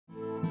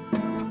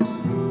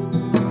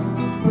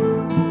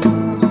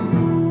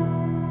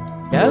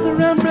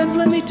Gather round, friends,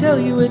 let me tell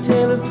you a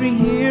tale of three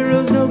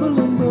heroes, noble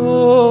and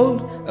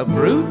bold. A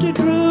brute, a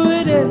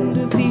druid, and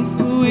a thief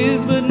who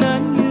is but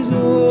 9 years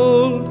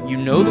old. You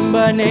know them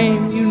by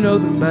name, you know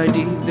them by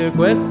deed. Their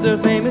quests are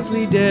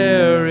famously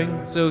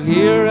daring. So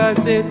here I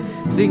sit,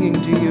 singing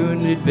to you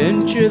an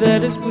adventure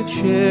that is worth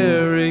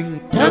sharing.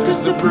 Tuck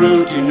is the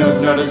brute, he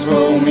knows not his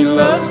home, he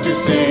loves to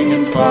sing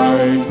and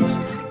fight.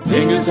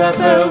 Fingers half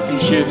elf, he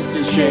shifts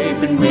his shape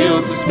and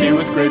wields a spear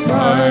with great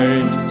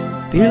might.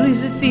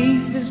 Billy's a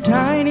thief, his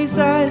tiny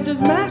size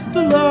does mask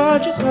the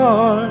largest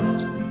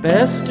heart.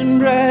 Best and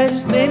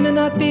brightest they may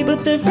not be,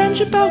 but their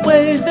friendship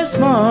outweighs their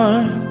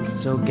smarts.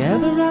 So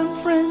gather round,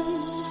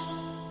 friends,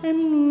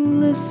 and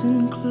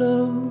listen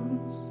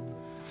close,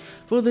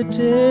 for the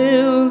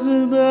tale's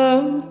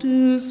about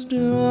to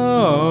start.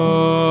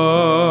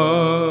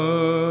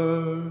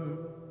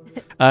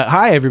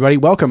 Hi, everybody.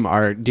 Welcome,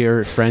 our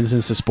dear friends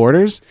and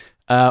supporters.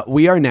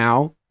 We are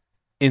now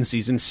in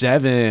Season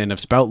 7 of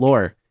Spout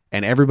Lore,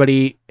 and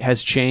everybody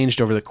has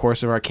changed over the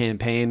course of our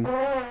campaign.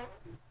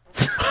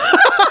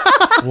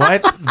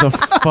 What the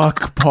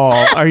fuck,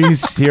 Paul? Are you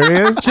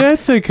serious?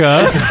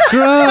 Jessica,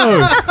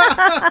 gross.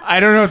 I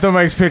don't know if the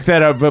mics picked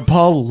that up, but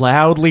Paul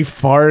loudly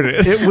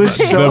farted. It was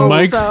The so...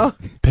 mics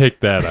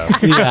picked that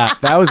up. Yeah,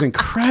 that was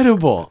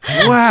incredible.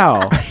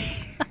 Wow.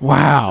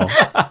 Wow.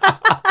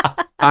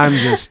 I'm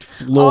just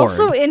floored.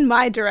 Also in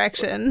my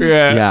direction.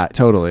 Yeah,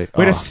 totally.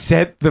 Way to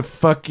set the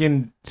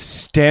fucking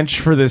stench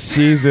for the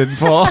season,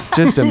 Paul.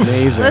 Just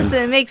amazing.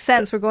 Listen, it makes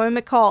sense. We're going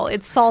McCall.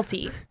 It's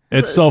salty.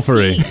 It's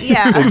sulfury.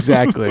 Yeah.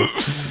 Exactly.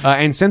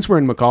 And since we're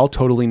in McCall,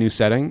 totally new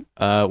setting,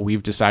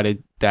 we've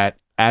decided that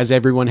as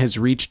everyone has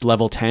reached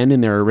level 10 in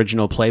their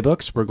original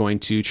playbooks, we're going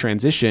to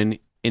transition.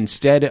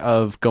 Instead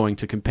of going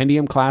to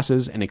compendium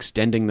classes and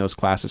extending those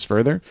classes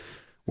further,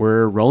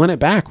 we're rolling it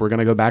back. We're going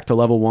to go back to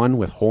level 1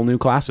 with whole new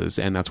classes.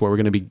 And that's what we're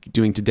going to be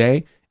doing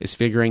today, is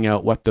figuring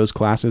out what those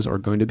classes are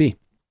going to be.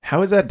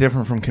 How is that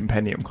different from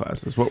compendium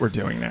classes, what we're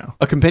doing now?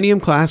 A compendium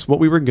class, what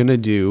we were going to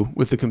do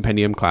with the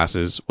compendium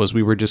classes was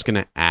we were just going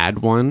to add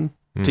one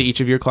to each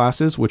of your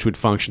classes, which would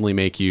functionally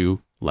make you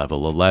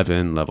level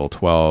 11, level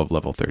 12,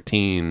 level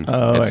 13,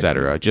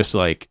 etc. Just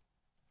like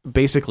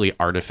basically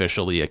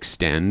artificially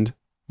extend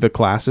the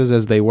classes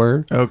as they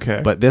were.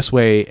 Okay. But this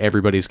way,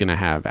 everybody's going to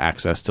have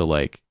access to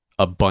like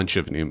a bunch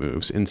of new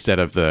moves instead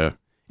of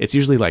it's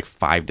usually like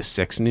 5 to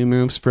 6 new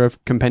moves for a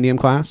compendium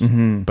class,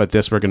 but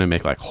this we're going to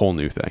make like whole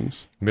new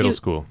things. Middle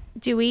school.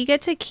 Do we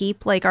get to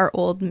keep like our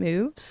old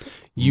moves?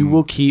 You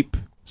will keep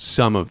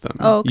some of them.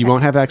 Oh, okay. You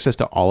won't have access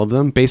to all of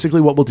them.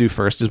 Basically what we'll do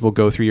first is we'll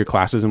go through your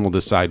classes and we'll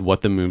decide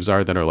what the moves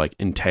are that are like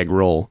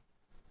integral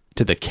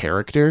to the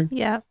character.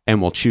 Yeah.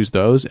 And we'll choose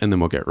those and then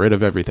we'll get rid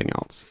of everything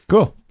else.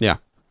 Cool. Yeah.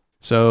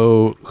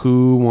 So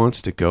who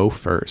wants to go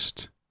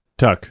first?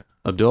 Tuck.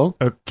 Abdul?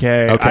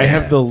 Okay. I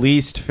have the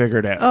least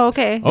figured out. Oh,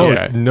 okay. Oh,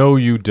 Okay. no,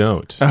 you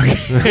don't.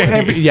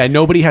 Okay. Yeah,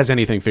 nobody has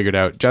anything figured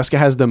out. Jessica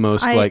has the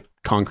most like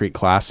concrete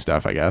class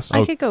stuff, I guess.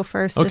 I could go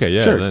first. Okay,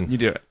 yeah, Sure. then. You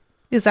do it.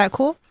 Is that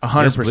cool?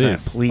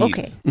 100%. Please.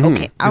 Okay. Mhm.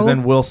 Okay. Because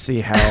then we'll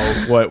see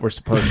what we're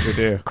supposed to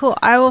do. Cool.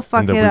 I will fuck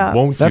And then it we up.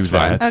 won't That's do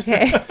that.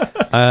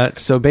 Okay.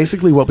 So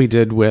basically what we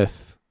did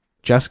with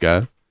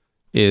Jessica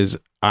is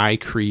I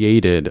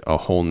created a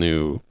whole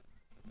new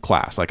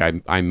class. Like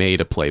I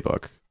made a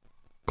playbook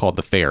called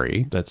the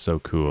Faerie. That's so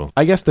cool.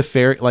 I guess the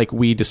Faerie, like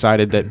we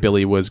decided that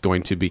Billy was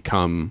going to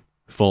become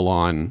full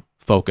on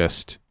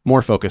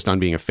more focused on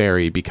being a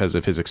fairy because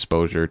of his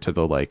exposure to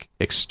the like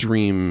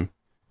extreme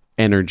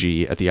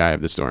energy at the Eye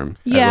of the Storm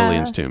at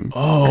Lillian's tomb.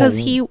 Oh. Because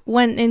he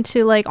went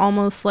into like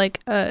almost like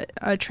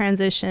a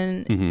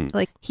transition. Mhm.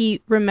 Like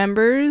he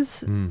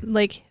remembers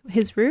like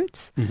his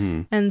roots.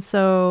 Mhm. And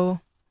so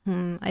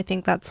I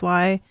think that's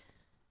why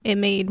it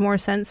made more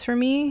sense for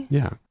me.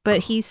 Yeah.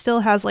 But he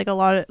still has like a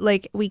lot of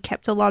like we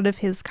kept a lot of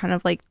his kind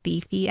of like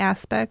thiefy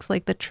aspects,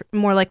 like the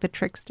more like the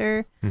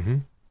trickster. Mm-hmm.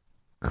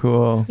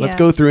 Cool. Let's Yeah.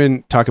 go through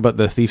and talk about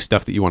the thief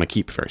stuff that you want to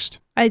keep first.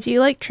 I do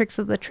like tricks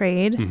of the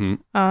trade, Mm-hmm.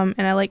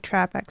 and I like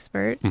trap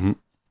expert. Mhm.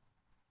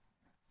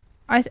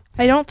 I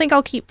don't think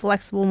I'll keep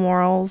flexible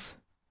morals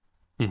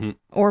Mm-hmm.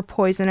 or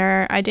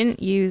poisoner. I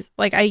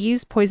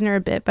used poisoner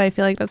a bit, but I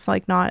feel like that's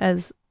like not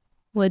as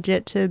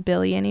legit to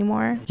Billy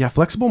anymore. Yeah,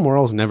 flexible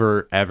morals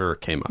never ever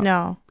came up.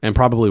 No, And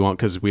probably won't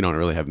because we don't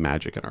really have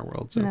magic in our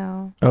world. So.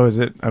 no. Oh, is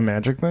it a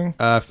magic thing?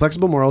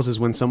 Flexible morals is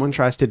when someone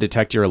tries to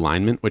detect your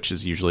alignment, which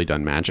is usually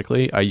done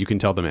magically. You can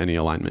tell them any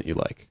alignment you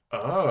like.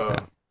 Oh.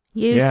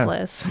 Yeah.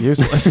 Useless.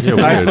 Useless. Yeah,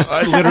 weird.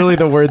 That's literally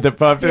the word that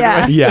popped in Yeah.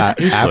 my Yeah,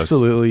 Useless.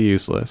 absolutely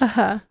useless.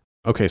 Uh-huh.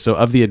 Okay, so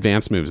of the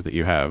advanced moves that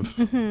you have,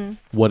 Mm-hmm.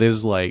 what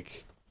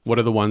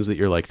are the ones that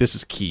you're like, this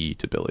is key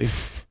to Billy?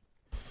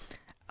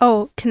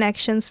 Oh,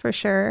 connections for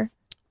sure.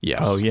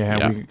 Yes. Oh,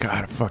 yeah, we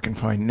gotta fucking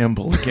find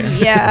Nimble again.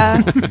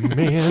 Yeah.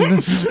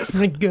 Man,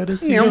 I gotta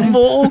see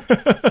Nimble.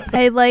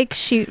 I like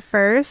shoot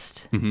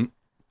first. Mhm.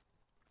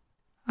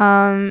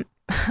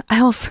 I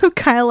also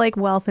kind of like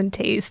wealth and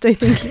taste. I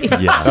think.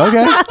 Yes.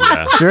 Okay.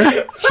 Yeah.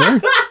 Sure.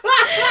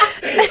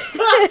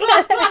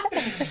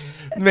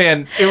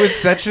 Man, it was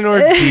such an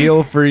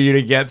ordeal for you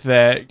to get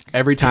that.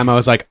 Every time I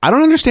was like, I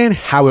don't understand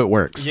how it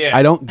works. Yeah.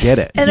 I don't get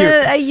it. And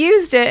then I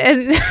used it,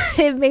 and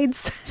it made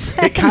sense.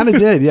 It kind of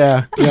did,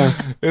 yeah.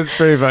 It was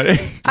pretty funny.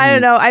 I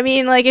don't know. I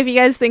mean, like, if you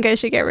guys think I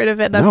should get rid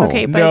of it, that's No.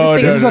 okay. But No,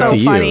 I just think no, This it's is up so to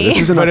you. funny. This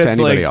isn't up But to it's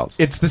anybody like, else.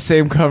 it's the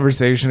same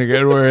conversation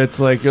again where it's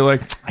like, you're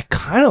like, I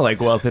kind of like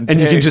Wealth and And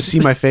you can Taste. just see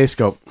my face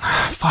go,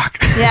 fuck.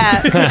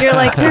 Yeah, because you're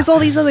like, there's all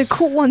these other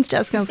cool ones,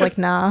 Jessica. I was like,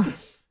 nah.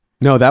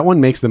 No, that one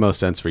makes the most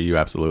sense for you,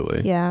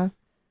 absolutely. Yeah.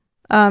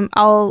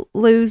 I'll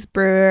lose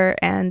Brewer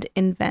and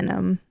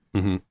Envenom.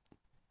 Mm-hmm.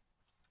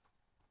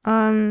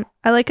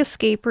 I like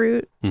Escape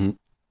Route.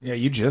 Yeah,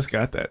 you just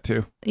got that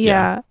too.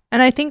 Yeah.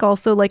 And I think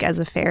also, like, as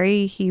a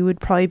fairy, he would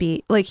probably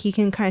be, like, he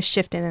can kind of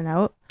shift in and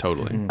out.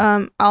 Totally.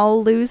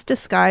 I'll lose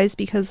Disguise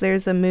because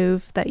there's a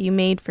move that you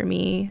made for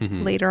me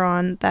later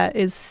on that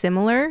is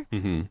similar.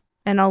 Mm-hmm.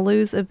 And I'll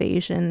lose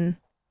Evasion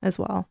as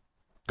well.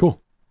 Cool.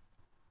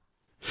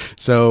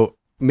 So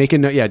make a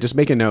note. Yeah, just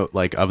make a note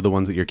like of the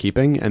ones that you're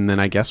keeping, and then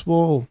I guess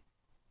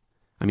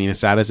I mean, as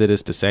sad as it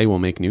is to say, we'll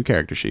make new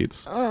character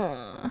sheets.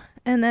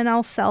 And then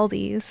I'll sell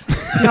these.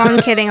 No,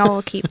 I'm kidding.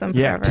 I'll keep them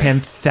Yeah, forever.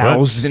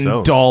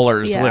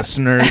 $10,000, Yeah.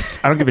 listeners.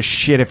 I don't give a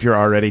shit if you're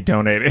already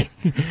donating.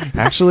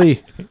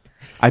 Actually,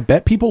 I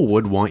bet people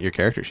would want your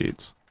character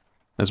sheets.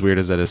 As weird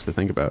as that is to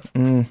think about.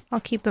 I'll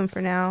keep them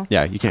for now.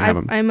 Yeah, you can't have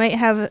them. I might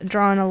have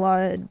drawn a lot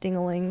of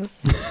dinglings.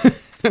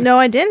 No,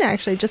 I didn't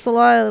actually. Just a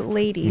lot of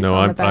ladies. No,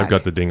 on the back. I've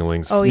got the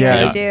dinglings. Oh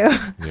yeah, you do.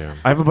 Yeah.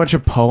 I have a bunch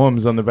of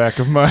poems on the back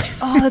of mine.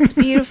 Oh, that's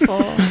beautiful.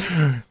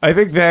 I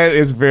think that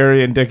is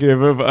very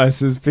indicative of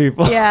us as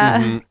people.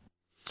 Yeah. Mhm.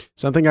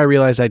 Something I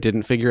realized I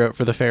didn't figure out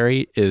for the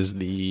fairy is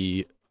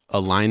the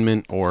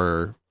alignment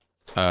or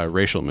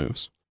racial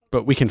moves.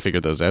 But we can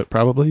figure those out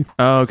probably.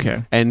 Oh,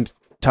 okay. And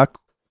Tuck,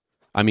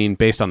 I mean,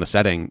 based on the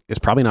setting, is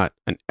probably not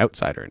an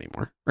outsider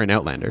anymore. Or an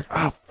outlander.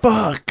 Oh,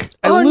 fuck.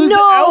 I Oh, lose no.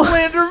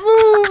 Outlander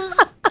moves.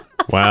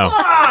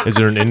 Wow. Is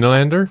there an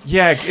inlander?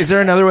 Yeah, is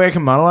there another way I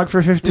can monologue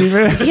for 15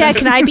 minutes? Yeah,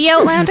 can I be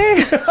Outlander?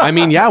 I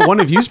mean, yeah, one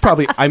of you's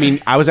probably... I mean,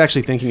 I was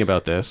actually thinking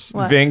about this.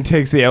 What? Ving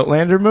takes the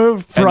Outlander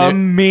move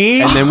from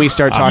me. And then we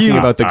start talking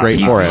about the Great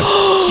Forest.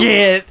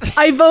 Shit.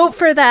 I vote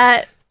for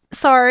that.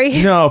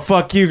 Sorry. No,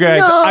 fuck you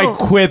guys. No. I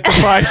quit the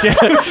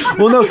podcast.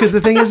 Well, no, because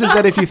the thing is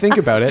that if you think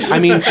about it, I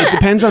mean, it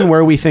depends on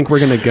where we think we're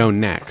going to go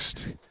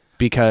next.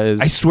 Because...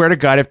 I swear to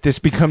God, if this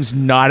becomes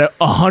not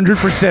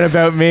 100%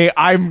 about me,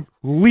 I'm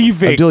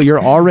leaving. Abdul, you're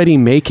already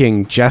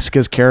making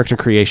Jessica's character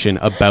creation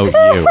about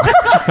you.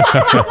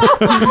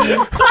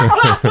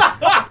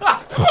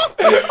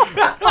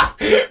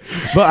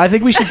 But I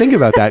think we should think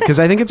about that because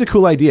I think it's a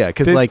cool idea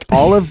because like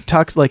all of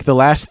Tuck's like the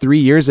last 3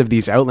 years of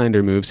these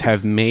Outlander moves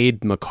have made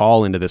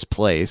McCall into this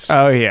place.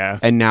 Oh, yeah.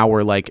 And now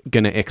we're like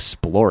going to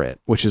explore it,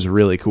 which is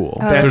really cool.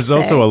 Oh, There's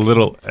that's also a sick.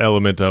 little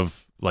element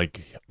of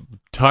like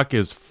Tuck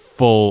is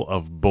full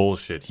of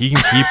bullshit. He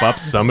can keep up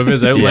some of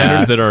his outlanders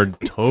Yeah. that are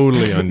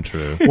totally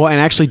untrue. Well, and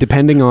actually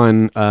depending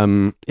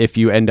on if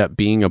you end up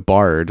being a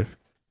bard,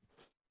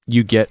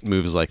 you get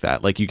moves like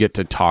that. Like you get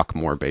to talk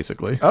more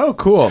basically. Oh,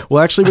 cool.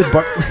 Well, actually with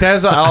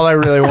That's all I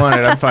really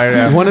wanted. I'm fired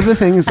up. one of the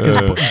things is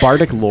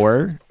bardic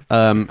lore,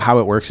 how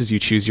it works is you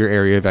choose your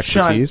area of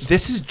Sean, expertise.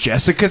 this is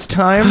Jessica's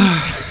time.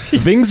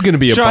 Ving's going to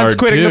be a Sean's bard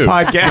quitting too. the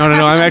podcast.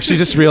 No, I'm actually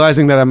just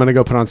realizing that I'm going to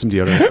go put on some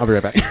deodorant. I'll be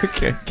right back.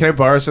 Okay. Can I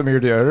borrow some of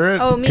your deodorant?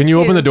 Oh, me Can you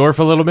too. open the door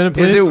for a little minute,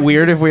 please? Is it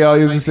weird if we all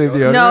use the same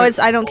deodorant? No, it's.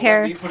 I don't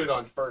care. put it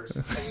on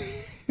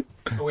first.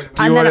 And wanna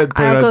then put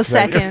it I'll on go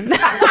second?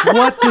 second.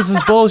 What? This is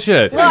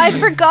bullshit. Well, I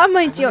forgot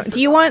my deodorant. Do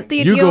you want the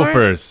You deodorant? go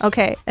first.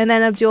 Okay, and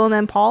then Abdul and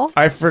then Paul.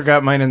 I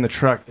forgot mine in the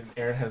truck, and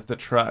Aaron has the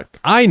truck.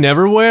 I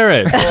never wear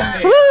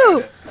it.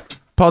 Woo!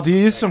 Paul, do you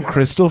use some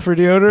crystal for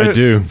deodorant? I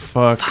do.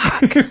 Fuck.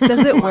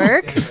 Does it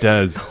work? It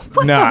does.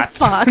 Not.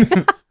 Fuck.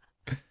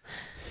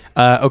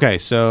 Okay,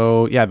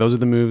 so yeah, those are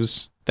the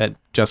moves that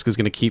Jessica's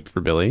going to keep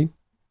for Billy,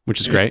 which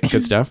is great.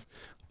 Good stuff.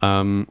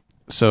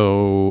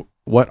 So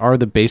what are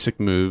the basic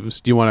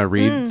moves? Do you want to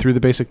read through the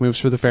basic moves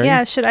for the fairy?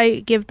 Yeah, should I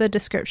give the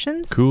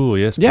descriptions? Cool.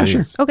 Yes, Yeah, please.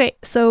 sure. Okay,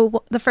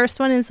 so the first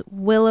one is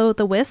Willow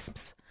the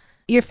Wisps.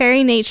 Your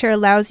fairy nature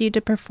allows you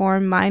to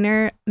perform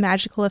minor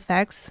magical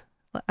effects,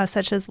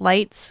 such as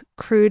lights,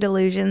 crude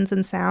illusions,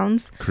 and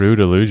sounds. Crude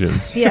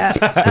illusions. Yeah.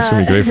 That's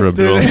going to be great for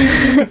Abdul.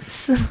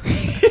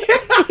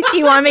 Do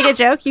you want to make a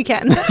joke? You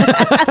can.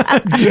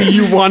 Do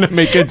you want to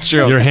make a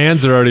joke? Your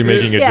hands are already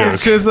making a Yeah.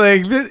 It's joke. just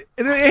like,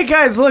 hey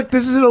guys, look,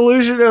 this is an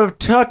illusion of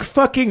Tuck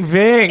fucking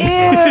Ving. Ew.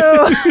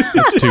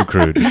 It's too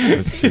crude.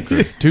 It's too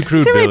crude. Too crude,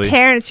 These are my Billy.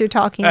 parents you're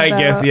talking I about.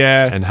 guess,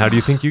 yeah. And how do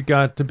you think you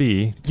got to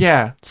be?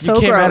 Yeah. So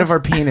you came out gross. of our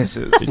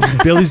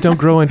penises. Billies don't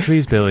grow on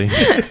trees, Billy.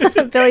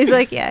 Billy's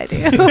like, yeah, I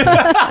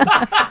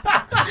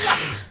do.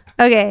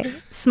 Okay,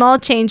 small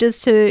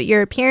changes to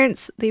your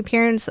appearance, the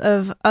appearance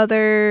of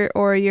other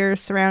or your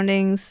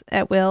surroundings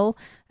at will,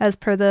 as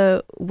per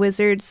the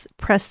wizard's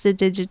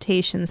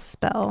prestidigitation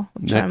spell.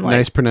 Which I'm like,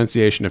 Nice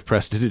pronunciation of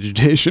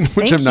prestidigitation,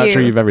 which Thank I'm not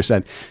sure you. you've ever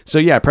said. So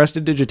yeah,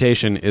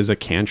 prestidigitation is a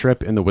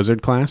cantrip in the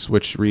wizard class,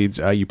 which reads,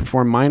 you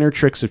perform minor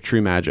tricks of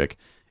true magic.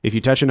 If you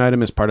touch an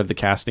item as part of the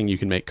casting, you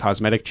can make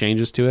cosmetic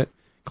changes to it.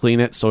 Clean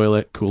it, soil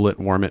it, cool it,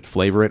 warm it,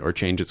 flavor it, or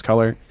change its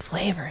color.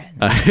 Flavor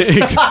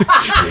it.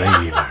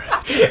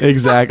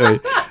 Exactly.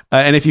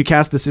 And if you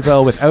cast the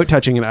spell without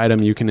touching an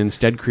item, you can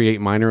instead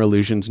create minor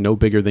illusions no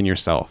bigger than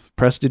yourself.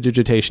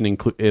 Prestidigitation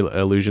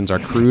illusions are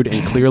crude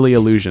and clearly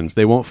illusions.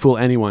 They won't fool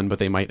anyone, but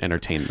they might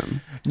entertain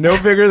them. No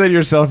bigger than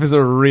yourself is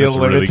a real That's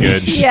really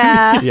limitation. good.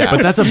 Yeah. Yeah.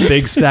 But that's a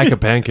big stack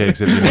of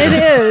pancakes. If you It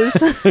is.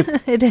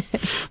 It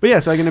is. But yeah,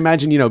 so I can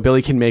imagine,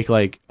 Billy can make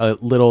like a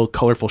little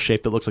colorful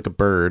shape that looks like a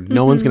bird.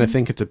 No one's going to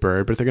think it's a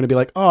bird, but they're going to be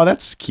like, oh,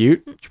 that's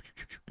cute.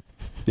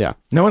 Yeah.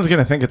 No one's going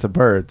to think it's a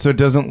bird, so it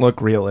doesn't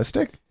look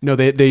realistic. No,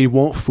 they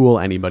won't fool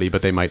anybody,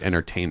 but they might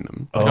entertain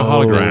them. Like a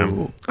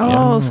hologram.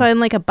 Oh, so I'm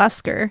like a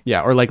busker.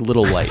 Yeah, or like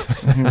little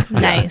lights.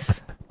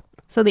 Nice.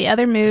 So the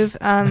other move,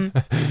 I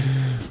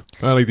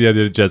like the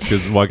idea that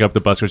Jessica's walk up the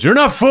bus goes, "You're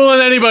not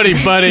fooling anybody,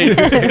 buddy."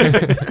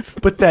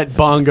 Put that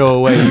bongo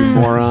away, you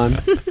moron.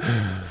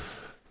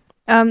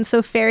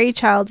 so Faerie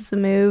Child is a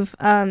move.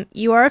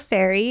 You are a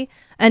fairy,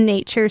 a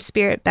nature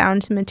spirit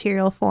bound to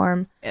material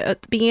form.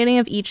 At the beginning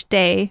of each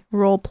day,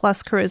 roll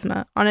plus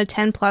charisma. On a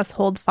 10 plus,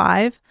 hold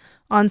 5.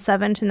 On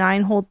 7 to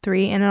 9, hold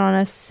 3. And on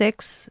a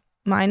 6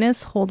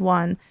 minus, hold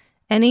 1.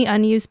 Any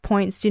unused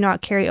points do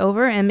not carry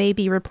over and may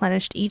be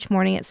replenished each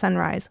morning at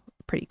sunrise.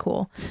 Pretty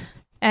cool.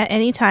 At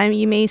any time,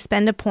 you may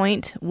spend a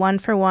point, 1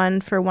 for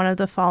one of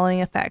the following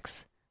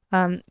effects.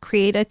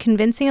 Create a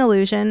convincing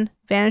illusion,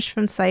 vanish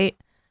from sight,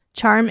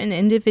 charm an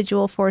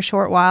individual for a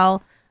short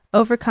while,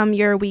 overcome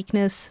your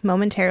weakness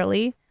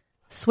momentarily,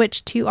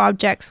 switch 2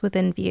 objects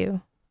within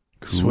view.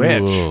 Switch.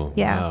 Cool.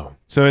 Yeah. Wow.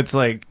 So it's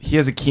like he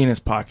has a key in his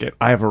pocket.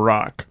 I have a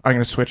rock. I'm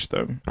going to switch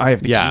them. I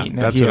have the Yeah, key.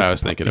 Now that's he what has I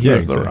was the- thinking He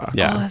has about. the rock.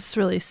 Yeah. Oh, that's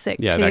really sick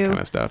Yeah, too. that kind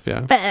of stuff.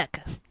 Yeah.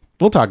 Back.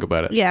 We'll talk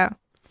about it. Yeah.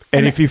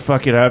 And if you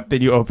fuck it up,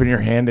 then you open your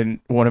hand and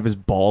one of his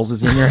balls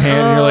is in your hand,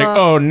 and you're like,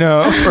 "Oh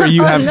no!" Or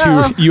you have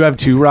no. you have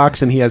 2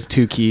 rocks and he has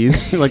 2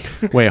 keys. You're like,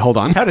 wait, hold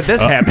on. How did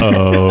this happen?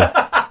 Oh,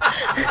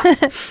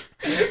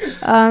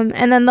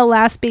 And then the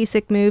last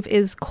basic move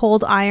is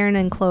cold iron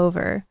and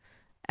clover.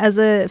 As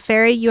a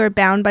fairy, you are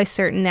bound by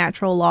certain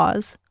natural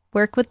laws.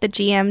 Work with the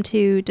GM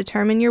to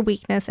determine your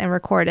weakness and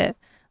record it.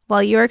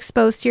 While you are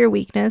exposed to your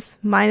weakness,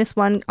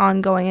 -1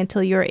 ongoing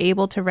until you are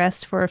able to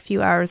rest for a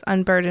few hours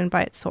unburdened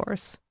by its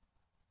source.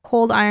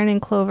 Cold iron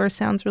and clover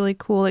sounds really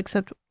cool,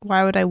 except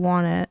why would I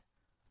want it?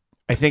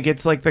 I think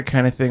it's like the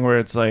kind of thing where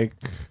it's like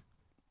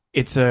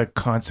it's a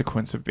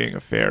consequence of being a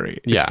fairy.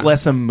 Yeah. It's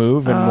less a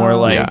move and more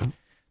like Yeah.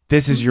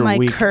 this is your My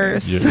weakness.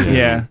 curse.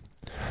 Yeah.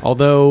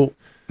 Although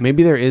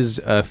maybe there is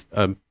a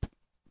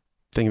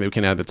thing that we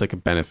can add that's like a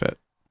benefit.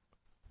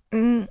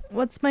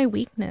 What's my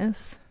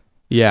weakness?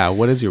 Yeah,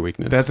 what is your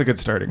weakness? That's a good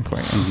starting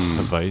point. Mhm.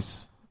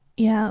 advice,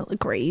 Yeah,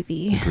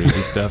 gravy,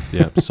 gravy stuff.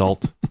 Yeah,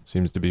 salt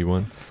seems to be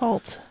one.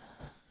 salt,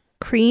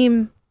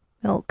 cream,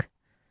 milk.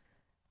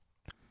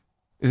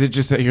 Is it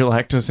just that you're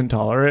lactose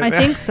intolerant? I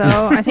think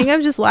so. I think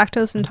I'm just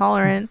lactose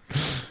intolerant.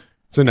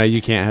 So now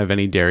you can't have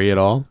any dairy at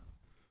all?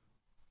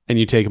 And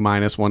you take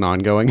 -1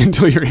 ongoing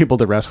until you're able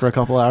to rest for a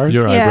couple hours?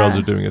 Your Yeah. eyebrows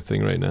are doing a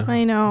thing right now.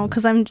 I know,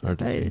 because Hard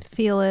to I see.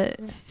 feel it.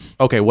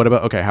 Okay,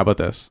 how about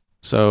this?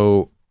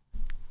 So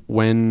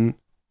when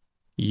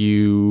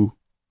you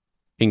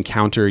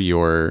encounter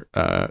your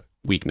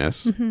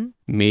weakness, hmm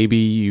maybe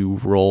you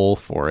roll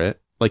for it.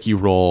 Like you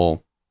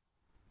roll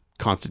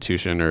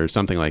Constitution or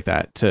something like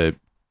that to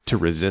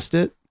resist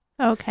it.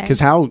 Okay. Because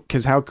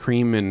how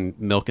cream and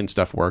milk and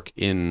stuff work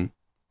in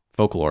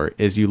folklore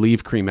is you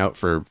leave cream out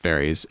for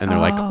fairies and they're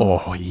like,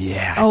 oh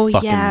yeah, I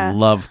fucking yeah.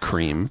 love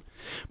cream.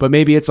 But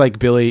maybe it's like,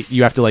 Billy,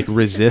 you have to like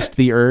resist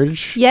the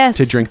urge Yes.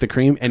 to drink the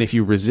cream. And if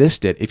you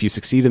resist it, if you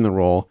succeed in the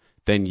roll,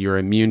 then you're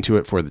immune to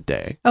it for the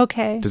day.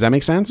 Okay. Does that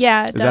make sense?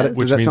 Yeah, it Is that does.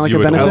 does that means sound like you a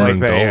would benefit? like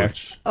that, yeah.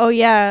 overindulge. Oh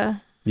yeah.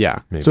 Yeah.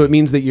 Maybe. So it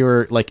means that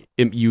you're like,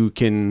 you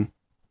can,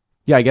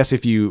 yeah, I guess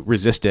if you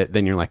resist it,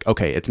 then you're like,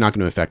 okay, it's not going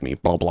to affect me.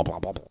 Blah, blah, blah,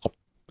 blah, blah.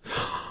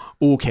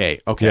 Okay.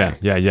 Yeah.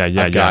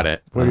 I got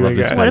it. What I do love you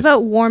this got? What place.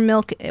 about warm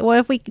milk? What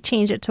if we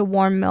change it to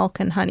warm milk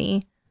and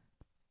honey?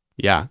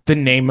 Yeah. The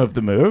name of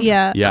the move?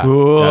 Yeah. Yeah.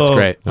 Cool. That's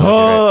great.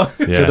 Oh.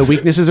 Yeah. So the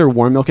weaknesses are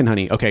warm milk and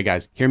honey. Okay,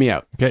 guys, hear me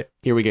out. Okay.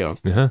 Here we go.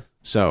 Uh-huh.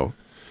 So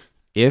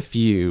if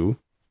you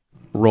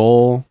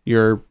roll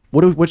your,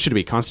 what should it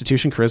be?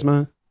 Constitution,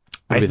 charisma?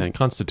 What do you think?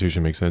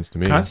 Constitution makes sense to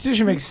me.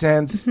 Constitution makes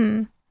sense.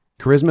 Hmm.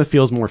 Charisma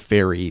feels more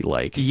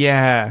fairy-like.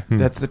 Yeah,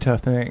 that's the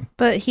tough thing.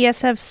 But he has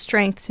to have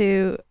strength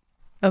to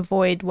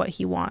avoid what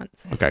he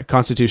wants. Okay,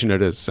 Constitution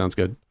it is. Sounds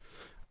good.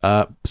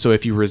 So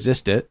if you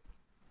resist it,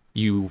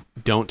 you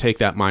don't take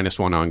that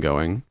 -1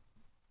 ongoing,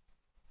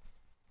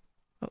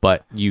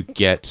 but you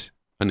get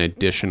an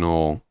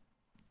additional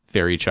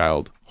Faerie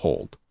Child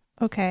hold.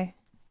 Okay.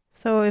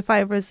 So if I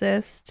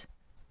resist,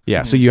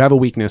 Yeah, so you have a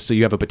weakness, so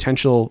you have a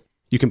potential,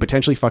 you can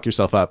potentially fuck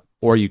yourself up,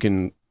 or you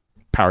can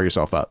power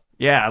yourself up.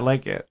 Yeah, I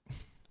like it.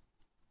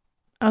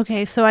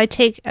 okay, so I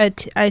take a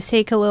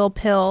little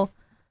pill.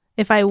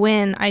 If I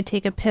win, I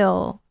take a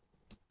pill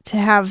to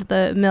have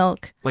the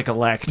milk. Like a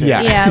lactate.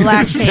 Yeah,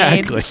 lactate.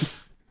 Exactly.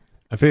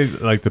 I feel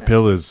like the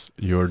pill is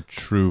your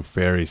true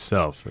fairy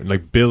self.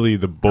 Like Billy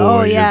the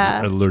boy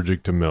is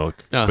allergic to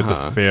milk, but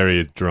the fairy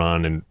is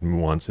drawn and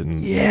wants it and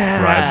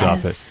thrives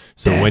off it.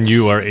 So when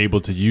you are able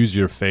to use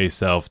your fey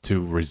self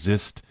to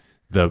resist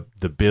the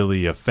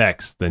Billy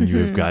effects, then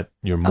you've got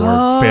you're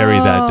more fairy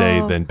that day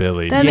than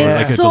Billy. That makes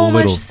like so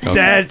much sense.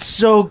 That's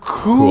so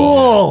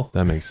cool.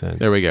 That makes sense.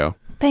 There we go.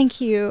 Thank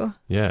you.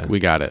 Yeah, We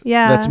got it.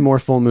 Yeah. That's more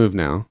full move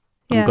now.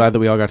 I'm Yeah. glad that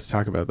we all got to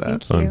talk about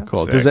that. Thank you.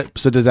 Cool. Sick.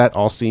 Does that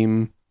all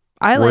seem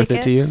I worth like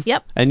it to you?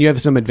 Yep. And you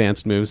have some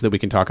advanced moves that we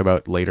can talk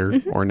about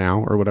later or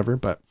now or whatever,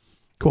 but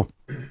cool.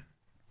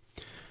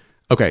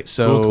 Okay,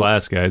 so cool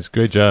class, guys.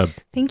 Great job.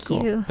 Thank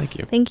you. Thank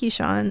you. Thank you,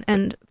 Sean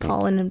and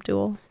Paul and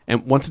Abdul.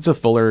 And once it's a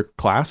fuller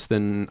class,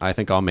 then I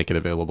think I'll make it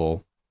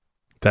available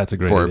That's a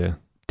great For- idea.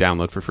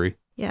 download for free.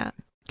 Yeah.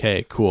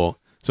 Okay, cool.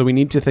 So we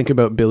need to think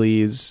about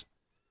Billy's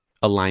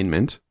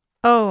alignment.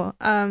 Oh,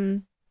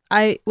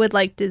 I would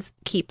like to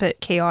keep it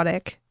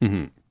chaotic.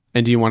 Mm-hmm.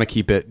 And do you want to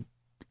keep it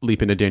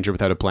leap into danger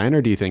without a plan,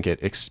 or do you think it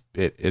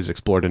is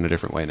explored in a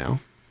different way now?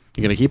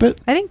 You gonna keep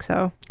it? I think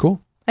so.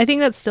 Cool. I think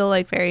that's still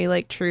like very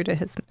like true to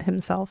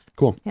himself.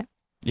 Cool. Yeah.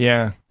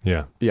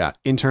 Yeah. Yeah.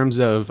 In terms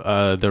of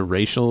the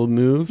racial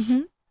move,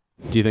 Mhm.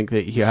 do you think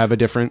that you have a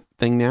different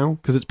thing now?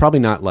 Because it's probably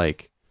not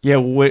like Yeah,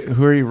 who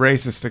are you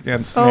racist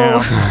against Oh.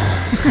 now?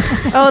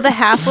 Oh, the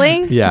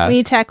halfling? Yeah. When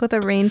you attack with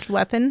a ranged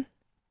weapon?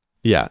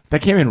 yeah.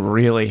 That came in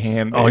really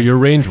handy. Oh, your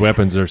ranged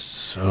weapons are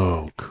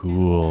so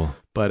cool.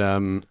 But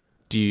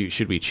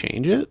should we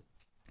change it?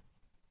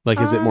 Like,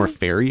 is it more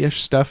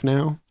fairy-ish stuff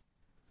now?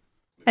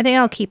 I think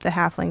I'll keep the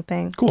halfling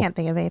thing. Cool. Can't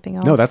think of anything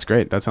else. No, that's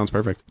great. That sounds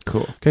perfect.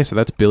 cool. Okay, so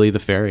that's Billy the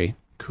Fairy.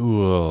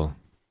 Cool.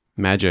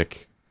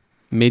 Magic.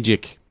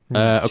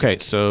 Okay,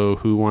 so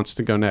who wants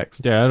to go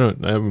next? Yeah,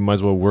 I might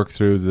as well work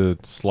through the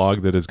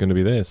slog that is going to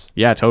be this.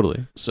 Yeah,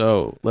 totally.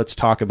 So let's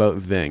talk about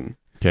Ving.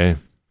 Okay.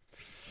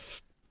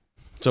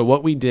 So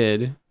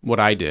what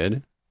I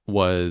did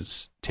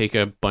was take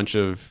a bunch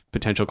of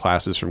potential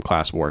classes from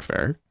Class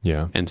Warfare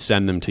Yeah. and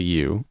send them to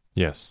you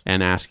Yes.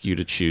 and ask you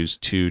to choose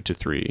 2 to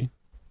 3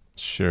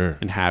 Sure.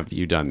 and have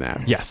you done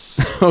that. Yes.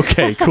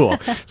 Okay, cool.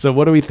 So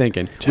what are we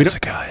thinking?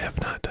 Jessica, I have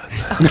not done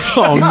that.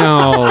 Oh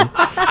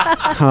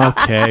no.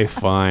 Okay,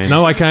 fine.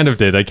 No, I kind of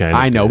did.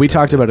 I know. We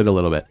talked about it a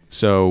little bit.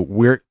 So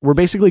we're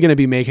basically going to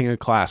be making a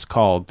class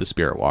called the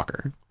Spirit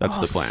Walker. That's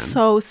the plan.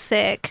 So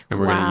sick. And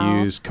we're Wow. going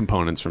to use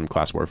components from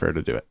Class Warfare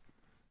to do it.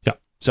 Yeah.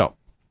 So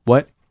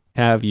what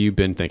have you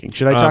been thinking?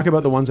 Should I talk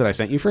about the ones that I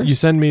sent you first? You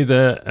send me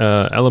the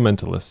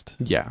Elementalist.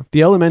 Yeah. The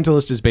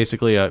Elementalist is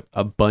basically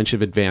a bunch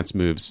of advanced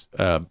moves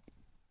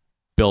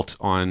built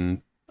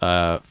on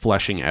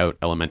fleshing out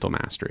elemental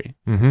mastery.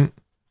 Mm-hmm.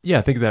 Yeah,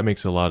 I think that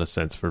makes a lot of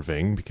sense for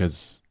Ving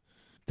because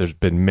there's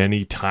been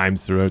many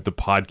times throughout the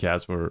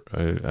podcast where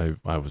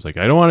I was like,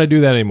 I don't want to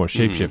do that anymore.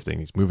 Shapeshifting.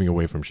 He's moving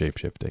away from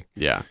shapeshifting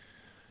Yeah.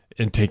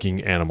 and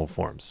taking animal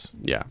forms.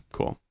 Yeah.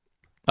 Cool.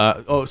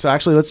 So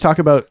actually, let's talk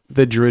about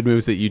the druid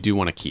moves that you do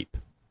want to keep.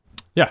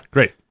 Yeah,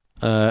 great.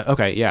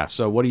 Okay. Yeah.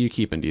 So what are you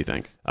keeping, do you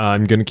think?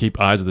 I'm going to keep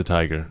Eyes of the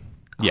Tiger.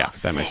 Yeah,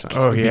 that makes sense.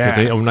 Oh, yeah.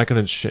 Because I'm not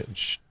going to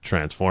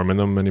transform in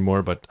them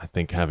anymore, but I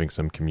think having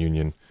some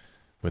communion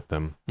with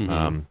them. Mhm.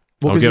 I'll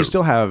Well, because get- you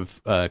still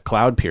have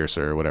Cloud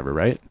Piercer or whatever,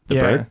 right? The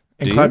yeah. bird?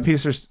 And Do Cloud you?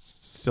 Piercer's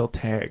still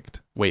tagged.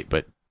 Wait,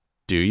 but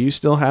do you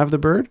still have the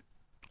bird?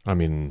 I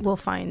mean, We'll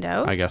find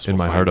out. I guess in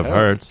we'll my heart find of out.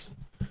 hearts.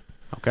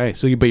 Okay,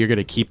 so but you're going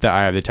to keep the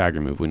Eye of the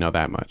Tiger move. We know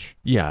that much.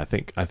 Yeah, I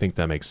think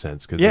that makes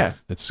sense because Yeah.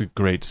 it's a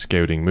great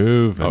scouting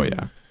move. Oh and-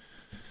 yeah.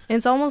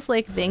 It's almost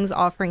like Ving's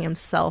offering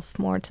himself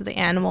more to the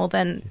animal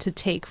than to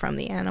take from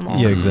the animal.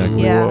 Yeah,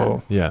 exactly. Yeah.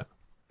 Whoa. Yeah,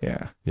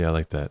 Yeah. yeah, I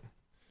like that.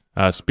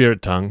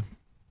 Spirit Tongue.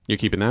 You're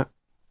keeping that?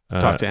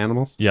 Talk to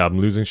animals? Yeah, I'm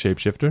losing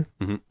Shapeshifter.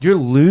 You're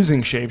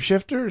losing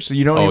Shapeshifter, so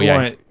you don't Oh even yeah.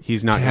 want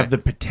He's to not have gonna, the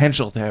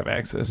potential to have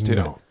access to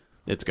No.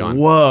 It's it. gone.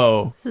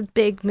 Whoa. This is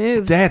big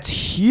moves. That's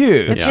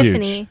huge. That's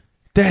Epiphany.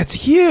 That's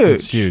huge.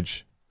 It's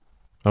huge.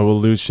 I will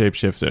lose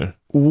Shapeshifter.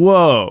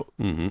 Whoa.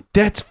 Mm-hmm.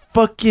 That's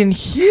fucking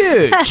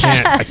huge.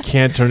 I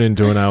can't turn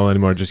into an owl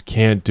anymore. Just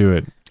can't do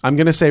it. I'm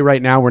going to say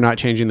right now we're not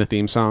changing the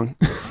theme song.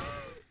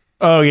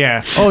 Oh,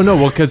 yeah. Oh no,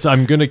 well, because I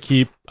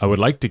would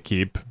like to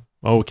keep.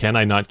 Oh, can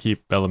I not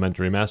keep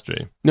Elementary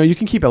Mastery? No, you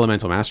can keep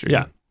Elemental Mastery.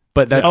 Yeah.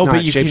 But that's Oh, not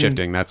but you can-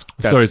 shapeshifting. That's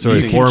Sorry, using-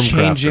 You can Form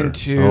change crafter.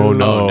 into... Oh,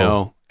 no. Oh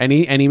no.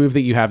 Any move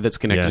that you have that's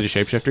connected Yes. to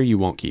shapeshifter, you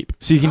won't keep.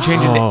 So you can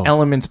change into Oh.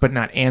 elements, but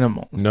not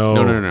animals. No.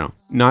 No.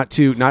 Not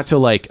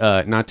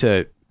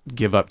to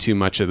give up too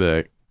much of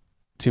the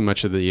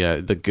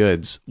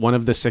goods. One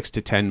of the 6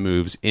 to 10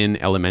 moves in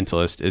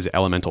Elementalist is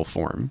elemental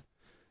form.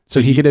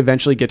 So he could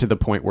eventually get to the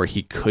point where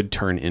he could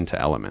turn into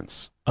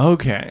elements.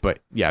 Okay. But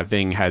yeah,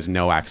 Ving has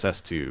no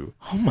access to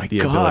Oh, my the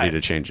God. ability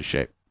to change his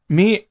shape.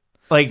 Me,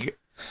 like...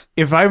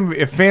 If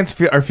fans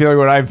are feeling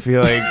what I'm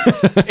feeling,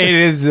 it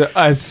is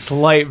a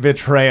slight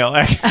betrayal.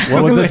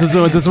 Well, this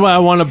is why I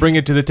want to bring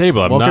it to the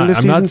table. Welcome to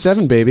season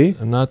 7, baby.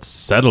 I'm not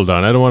settled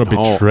on. I don't want to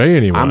No, betray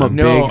anyone. I'm a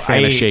No, big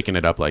fan I- of shaking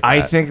it up like I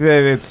that. think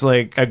that it's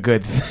like a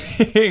good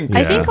thing. Yeah.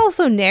 I think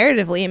also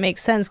narratively it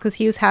makes sense because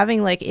he was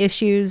having like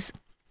issues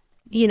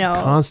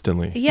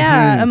constantly.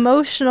 Yeah,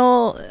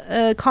 emotional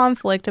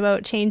conflict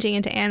about changing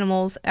into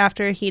animals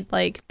after he'd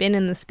like been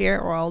in the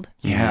spirit world.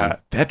 Yeah,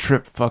 that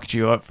trip fucked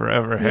you up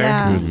forever. Heck.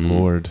 Yeah. Good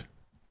lord.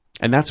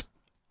 And that's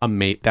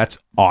that's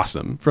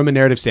awesome from a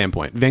narrative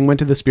standpoint. Ving went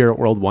to the spirit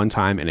world one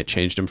time and it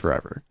changed him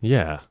forever.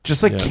 Yeah.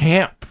 Just like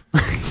camp.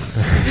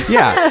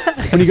 Yeah.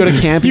 When you go to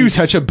camp, you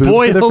touch a boob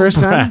for the first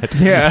time.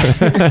 Yeah.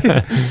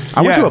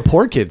 I went to a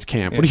poor kids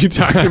camp. What are you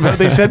talking about?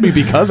 They sent me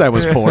because I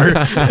was poor.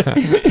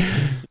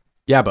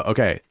 Yeah, but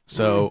okay.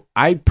 So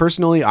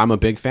I'm a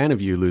big fan of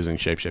you losing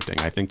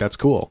shapeshifting. I think that's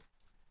cool.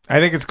 I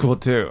think it's cool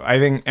too. I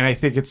think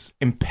it's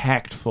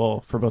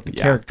impactful for both the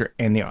character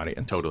and the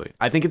audience. Totally.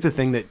 I think it's a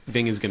thing that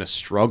Ving is going to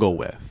struggle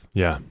with.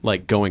 Yeah.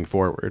 Like going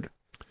forward.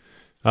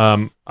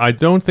 I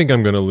don't think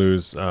I'm going to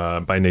lose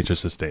by nature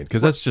sustained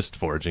because that's just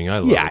foraging. I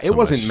love it. It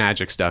wasn't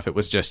magic stuff. It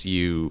was just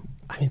you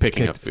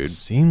picking up food. It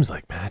seems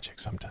like magic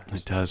sometimes.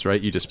 It does,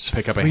 right? You just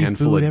pick up a free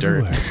handful of food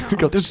dirt. everywhere. You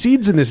go, there's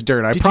seeds in this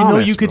dirt. I Did promise. you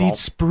know you could eat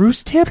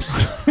spruce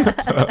tips?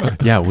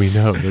 Yeah, we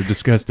know. They're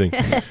disgusting.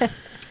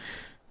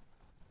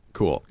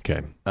 Cool.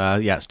 Okay.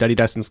 Study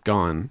Distance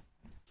gone.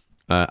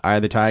 Eye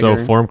of the Tiger.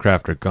 So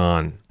Formcrafter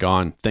gone.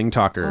 Gone. Thing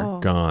Talker.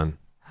 Gone.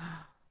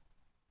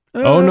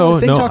 No.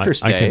 Thing Talker I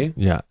stay.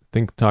 can,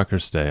 Think Talker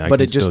stay. I But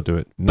can it just- still do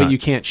it. But you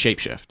can't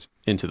shapeshift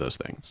into those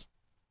things.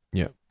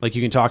 Yeah. Like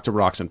you can talk to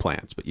rocks and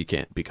plants, but you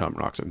can't become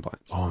rocks and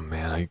plants. Oh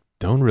man, I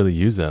don't really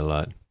use that a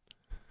lot.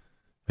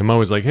 I'm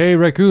always like, "Hey,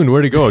 raccoon,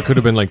 where'd he go?" It could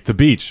have been like the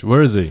beach.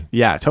 Where is he?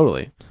 Yeah,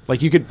 totally.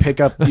 Like you could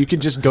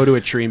just go to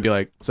a tree and be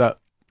like, "What's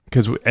up?"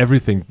 Because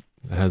everything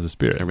has a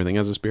spirit. Everything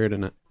has a spirit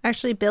in it.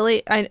 Actually,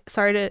 Billy,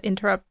 sorry to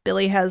interrupt.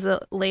 Billy has a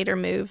later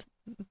move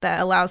that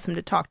allows him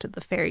to talk to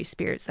the fairy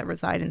spirits that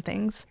reside in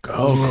things.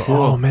 Oh, cool.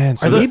 Oh man,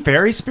 Are the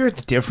fairy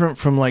spirits different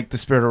from like the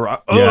spirit of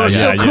rock? Oh, Yeah, so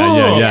yeah,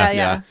 cool.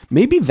 Yeah.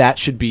 Maybe that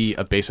should be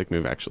a basic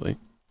move, actually.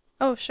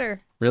 Oh,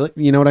 sure. Really?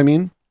 You know what I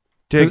mean?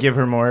 Did it give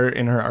her more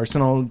in her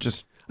arsenal?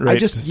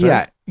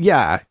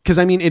 Yeah. Because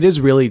I mean, it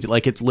is really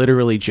like it's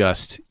literally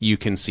just you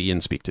can see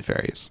and speak to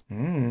fairies.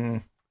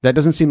 That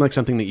doesn't seem like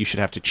something that you should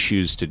have to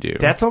choose to do.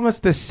 That's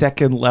almost the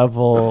second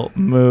level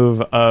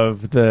move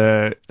of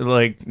the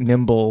like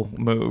nimble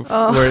move,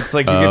 where it's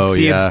like you can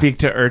see and speak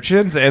to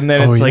urchins, and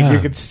then it's like you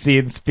can see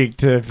and speak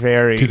to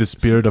fairies. To the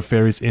spirit of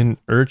fairies in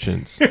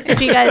urchins.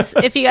 If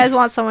you guys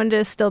want someone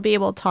to still be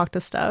able to talk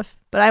to stuff,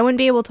 but I wouldn't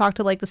be able to talk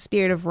to like the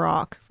spirit of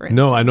rock, for instance.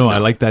 No, I know. I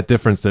like that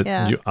difference that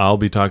Yeah. I'll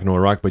be talking to a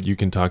rock, but you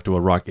can talk to a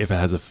rock if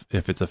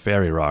it's a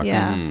fairy rock.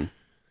 Yeah.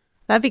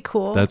 That'd be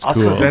cool. That's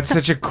Also, cool. that's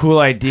such a cool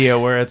idea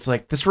where it's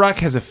like, this rock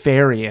has a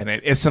fairy in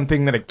it. It's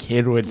something that a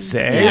kid would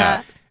say.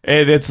 Yeah.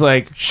 And it's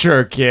like,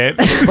 sure, kid.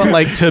 But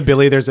like to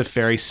Billy, there's a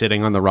fairy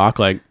sitting on the rock.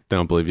 Like, they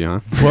don't believe you, huh?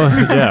 Well,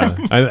 yeah.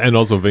 And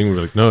also Ving would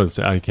be like, no,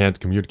 I can't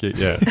communicate.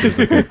 Yeah. There's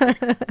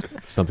like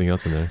something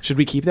else in there. Should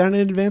we keep that an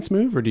advanced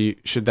move, or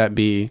should that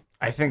be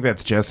I think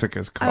that's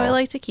Jessica's call. I would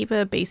like to keep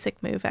a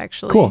basic move,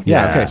 actually. cool?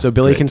 Yeah. Yeah. Okay. So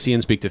Billy Great. can see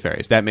and speak to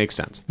fairies. That makes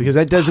sense because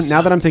that doesn't.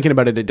 Now that I'm thinking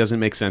about it, it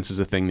doesn't make sense as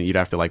a thing that you'd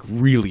have to like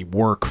really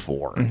work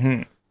for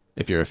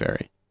if you're a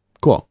fairy.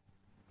 Cool.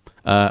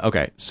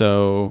 Okay.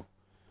 So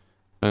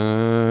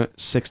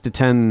 6 to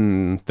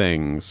 10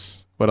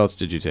 things. What else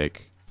did you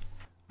take?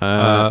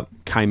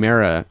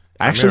 Chimera.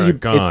 Actually,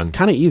 gone. it's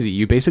kind of easy.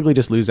 You basically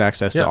just lose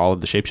access to all of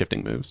the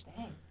shapeshifting moves,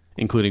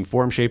 including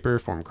Form Shaper,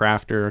 Form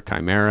Crafter,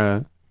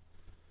 Chimera.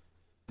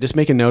 Just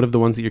make a note of the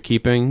ones that you're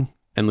keeping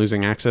and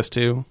losing access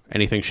to.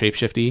 Anything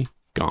shapeshifty,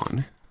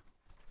 gone.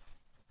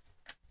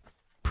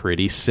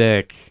 Pretty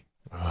sick.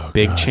 Oh,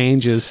 Big God.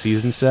 changes,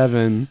 season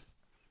 7.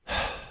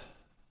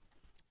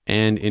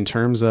 And in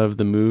terms of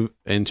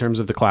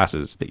the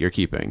classes that you're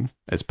keeping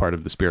as part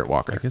of the Spirit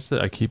Walker. I guess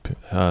that I keep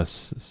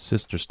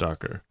Sister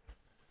Stalker.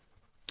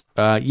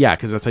 Yeah,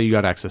 because that's how you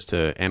got access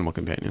to Animal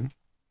Companion.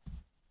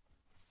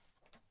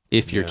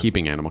 If you're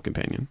keeping Animal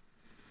Companion.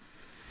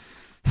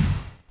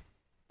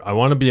 I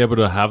want to be able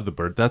to have the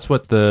bird. That's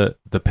what the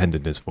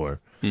pendant is for.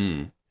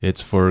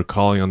 It's for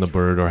calling on the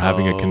bird or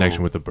having a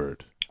connection with the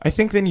bird. I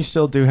think then you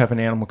still do have an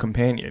animal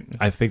companion.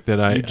 I think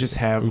that You just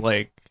have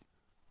like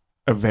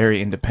a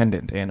very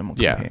independent animal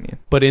companion.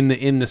 But in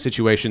the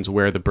situations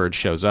where the bird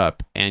shows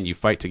up and you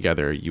fight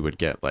together, you would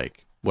get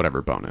like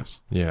whatever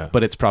bonus. Yeah.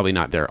 But it's probably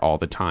not there all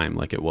the time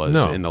like it was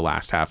No. in the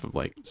last half of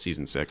like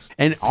season 6.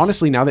 And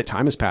honestly, now that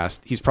time has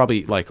passed, he's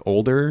probably like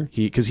older.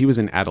 Because he was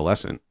an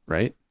adolescent,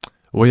 right?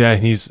 Well, yeah,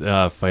 he's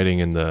fighting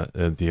in the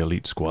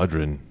elite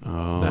squadron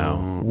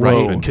now.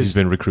 right. He's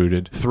been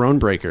recruited.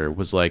 Thronebreaker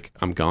was like,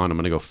 I'm gone. I'm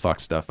gonna go fuck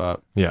stuff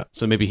up. Yeah,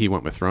 So maybe he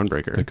went with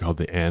Thronebreaker. they're called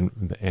the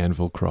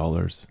anvil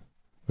crawlers.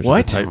 Which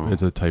What?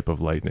 is a type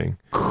of lightning.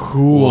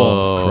 Cool.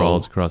 Whoa.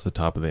 Crawls across the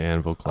top of the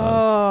anvil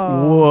clouds.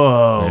 Oh.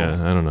 Whoa.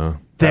 Yeah, I don't know.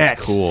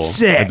 That's cool.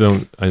 Sick.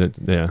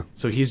 Yeah.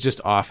 So he's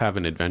just off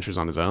having adventures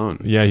on his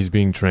own. Yeah, he's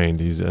being trained.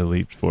 He's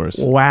elite force.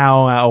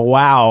 Wow.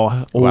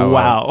 Wow.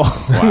 Wow.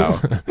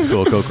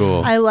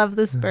 Cool. I love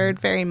this bird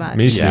very much.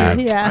 Me too.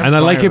 Yeah. And I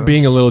like it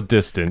being a little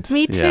distant.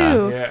 Me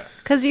too. Yeah.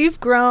 Because you've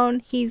grown,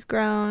 he's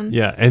grown.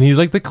 Yeah, and he's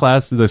like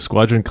the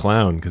squadron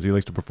clown because he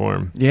likes to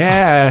perform.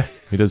 Yeah.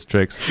 He does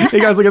tricks. Hey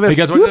guys, look at this.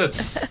 Hey guys, look at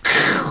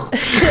this.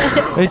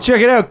 Hey,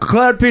 check it out.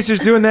 Cloud Piercer's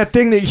doing that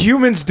thing that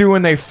humans do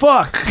when they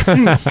fuck.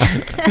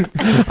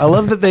 I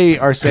love that they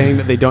are saying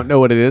that they don't know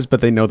what it is,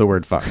 but they know the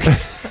word fuck.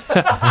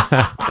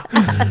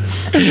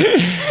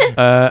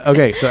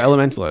 Okay, so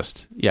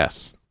Elementalist.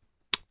 Yes.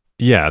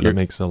 Yeah, that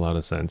makes a lot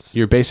of sense.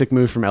 Your basic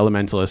move from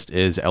Elementalist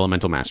is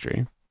Elemental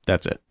Mastery.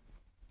 That's it.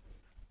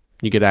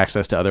 You get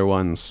access to other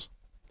ones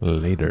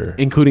later,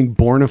 including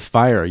Born of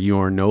Fire. You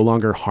are no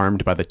longer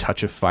harmed by the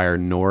touch of fire,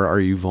 nor are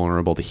you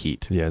vulnerable to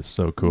heat. Yeah, it's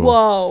so cool.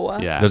 Whoa.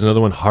 Yeah. There's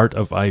another one, Heart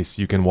of Ice.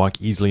 You can walk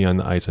easily on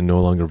the ice and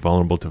no longer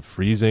vulnerable to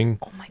freezing.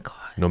 Oh my god.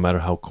 No matter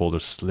how cold or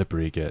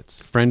slippery it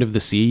gets. Friend of the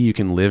Sea. You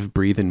can live,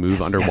 breathe, and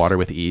move underwater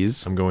with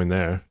ease. I'm going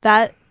there.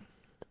 That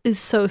is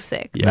so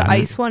sick. Yeah. The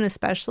ice one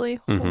especially.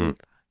 Mm-hmm.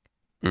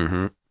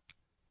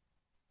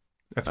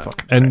 That's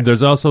fucking And great.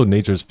 there's also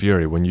Nature's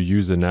Fury. When you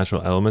use the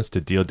natural elements to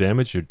deal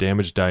damage, your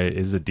damage die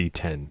is a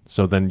D10.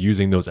 So then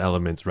using those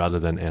elements rather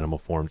than animal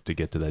forms to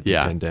get to that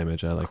D10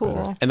 damage, I like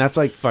better. And that's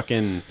like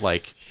fucking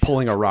like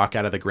pulling a rock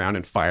out of the ground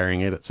and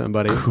firing it at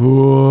somebody.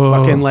 Cool.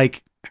 Fucking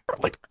like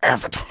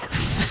Avatar.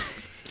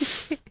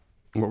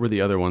 What were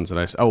the other ones that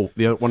I saw? Oh,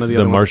 one of the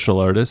other ones. Martial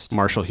artist.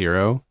 Martial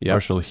hero. Yeah.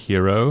 Martial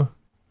hero.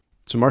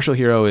 So martial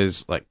hero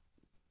is like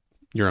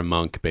you're a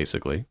monk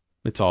basically.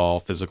 It's all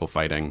physical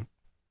fighting,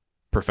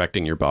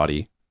 perfecting your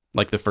body.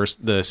 Like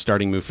the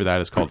starting move for that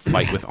is called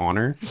Fight with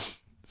Honor.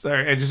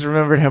 Sorry, I just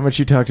remembered how much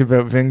you talked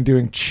about Ving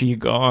doing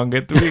Qigong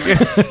at the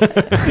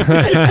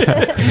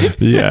beginning.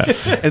 Yeah.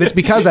 And it's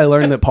because I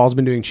learned that Paul's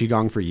been doing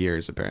Qigong for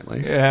years,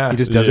 apparently. Yeah. He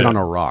just does it on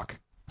a rock.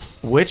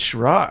 Which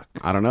rock?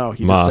 I don't know.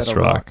 He Moss just said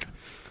a rock.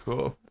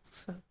 Cool.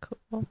 So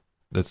cool.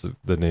 That's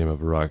the name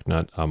of a rock,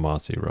 not a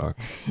mossy rock.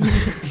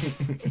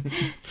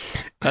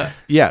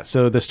 Yeah,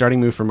 so the starting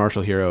move for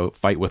martial hero,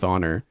 Fight with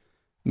Honor,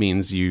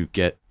 means you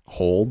get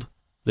hold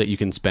that you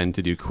can spend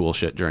to do cool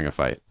shit during a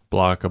fight.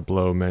 Block a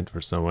blow meant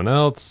for someone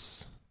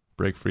else.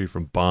 Break free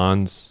from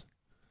bonds.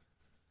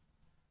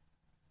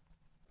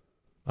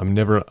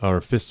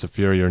 Fists of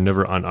Fury are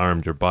never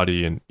unarmed. Your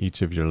body and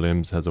each of your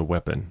limbs has a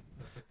weapon.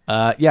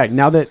 Yeah,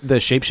 now that the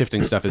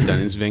shape-shifting stuff is done,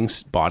 is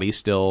Ving's body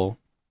still...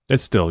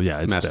 It's still,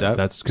 it's messed up?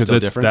 That's because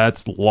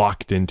that's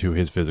locked into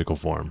his physical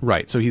form.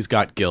 Right, so he's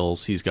got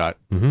gills, he's got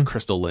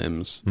crystal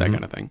limbs, that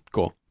kind of thing.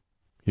 Cool.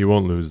 He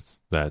won't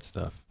lose that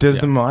stuff. Does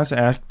the moss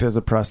act as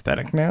a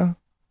prosthetic now?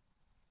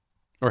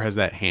 Or has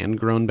that hand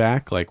grown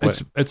back? Like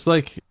what? It's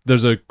like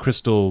there's a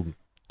crystal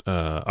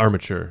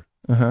armature,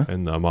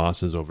 and the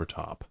moss is over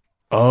top.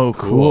 Oh,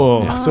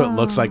 cool. Yeah, so it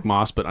looks like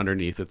moss, but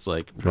underneath it's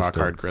like Crystal. rock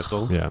hard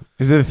crystal. Yeah.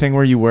 Is it a thing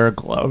where you wear a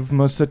glove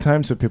most of the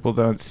time so people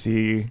don't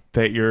see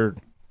that your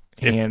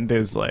hand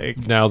is like...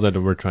 Now that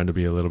we're trying to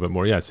be a little bit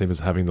more, same as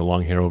having the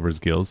long hair over his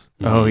gills.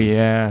 Oh,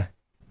 yeah.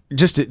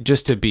 Just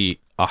to be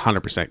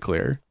 100%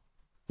 clear,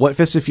 what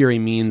Fist of Fury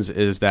means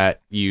is that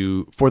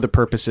you, for the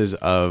purposes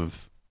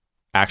of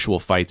actual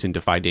fights and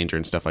defy danger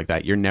and stuff like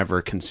that, you're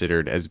never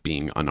considered as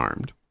being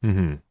unarmed.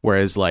 Mm-hmm.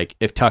 Whereas like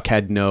if Tuck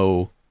didn't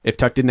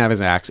have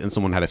his axe and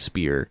someone had a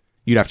spear,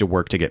 you'd have to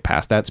work to get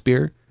past that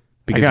spear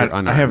because you're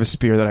unarmed. I have a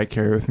spear that I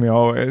carry with me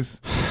always.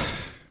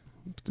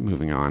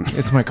 Moving on.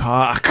 It's my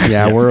cock.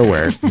 Yeah, we're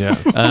aware.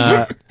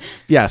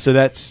 Yeah. So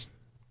that's...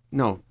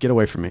 No, get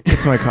away from me.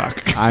 It's my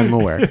cock. I'm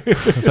aware. I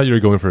thought you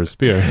were going for a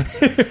spear.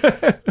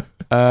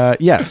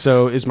 Yeah,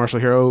 so is Martial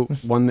Hero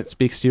one that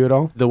speaks to you at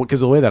all?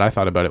 Because the way that I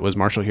thought about it was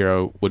Martial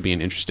Hero would be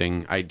an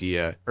interesting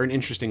idea, or an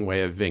interesting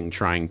way of Ving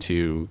trying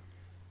to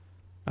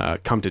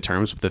come to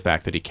terms with the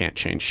fact that he can't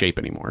change shape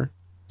anymore.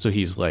 So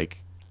he's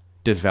like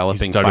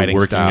developing fighting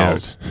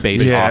styles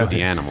based off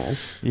the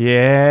animals.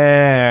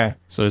 Yeah.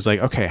 So it's like,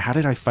 okay, how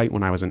did I fight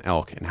when I was an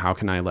elk? And how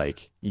can I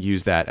like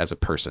use that as a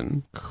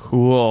person?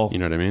 Cool. You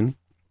know what I mean?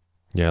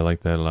 Yeah, I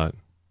like that a lot.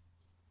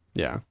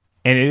 Yeah.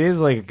 And it is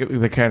like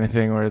the kind of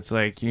thing where it's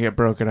like you get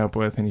broken up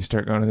with and you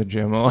start going to the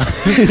gym a lot.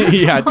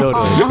 Yeah,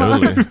 totally.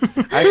 Totally.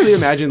 I actually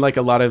imagine like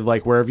a lot of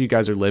like wherever you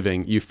guys are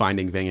living, you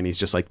finding Ving and he's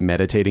just like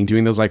meditating,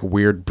 doing those like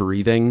weird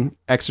breathing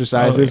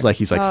exercises. Oh, yeah. Like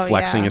he's like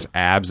flexing his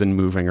abs and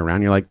moving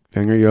around. You're like,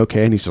 Ving, are you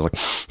okay? And he's just like...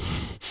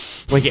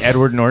 Like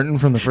Edward Norton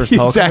from the first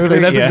Hulk Exactly.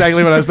 movie? That's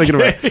exactly what I was thinking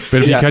about.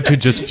 But if you cut to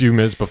just a few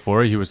minutes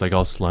before, he was like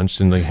all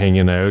slunched and like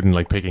hanging out and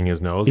like picking his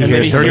nose. And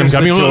then he hears the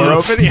door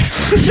open.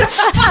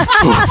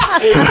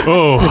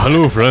 Oh,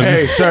 hello, friends.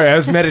 Hey, sorry, I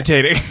was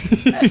meditating.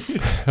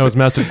 I was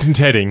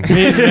meditating.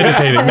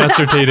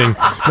 I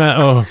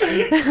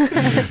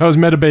was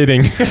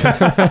meditating.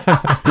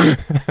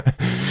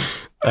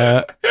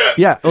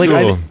 Yeah, like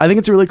Cool. I think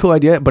it's a really cool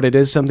idea, but it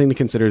is something to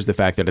consider is the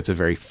fact that it's a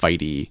very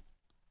fighty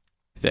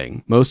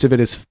thing. Most of it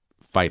is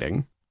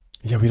fighting.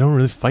 Yeah, we don't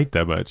really fight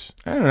that much.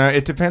 I don't know.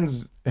 It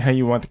depends how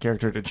you want the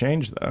character to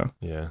change, though.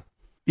 Yeah.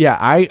 Yeah,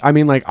 I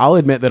mean, like, I'll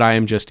admit that I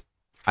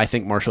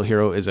think Martial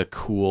Hero is a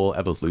cool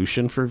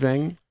evolution for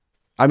Ving.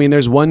 I mean,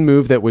 there's one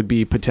move that would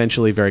be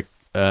potentially very,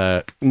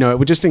 it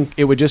would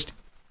just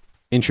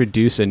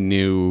introduce a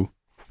new,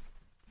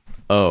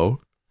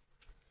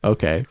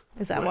 okay.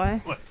 Is that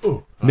why?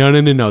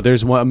 No.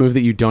 There's a move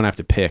that you don't have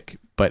to pick,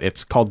 but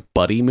it's called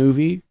Buddy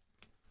Movie.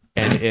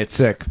 and it's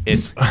sick.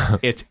 It's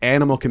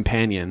animal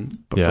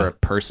companion, but for a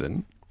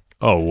person.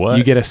 Oh, what?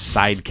 You get a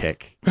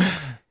sidekick.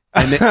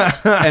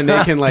 And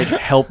they can like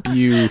help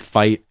you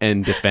fight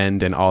and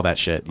defend and all that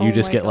shit. You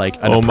just get like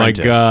an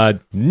apprentice. My god,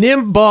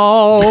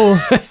 nimble.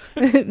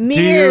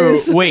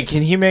 Wait,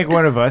 can he make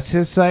one of us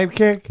his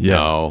sidekick? Yeah.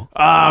 No.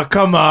 Oh,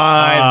 come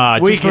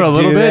on. We just for a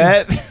little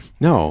bit. That.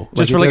 No,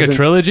 just for like a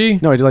trilogy.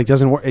 No, it like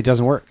doesn't work. It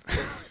doesn't work.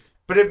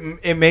 But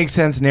it makes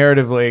sense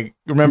narratively.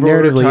 Remember, we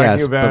were talking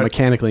yes, about but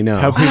mechanically, no.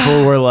 How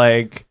people were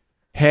like,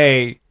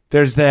 "Hey,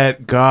 there's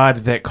that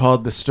god that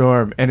called the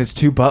storm, and it's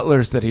two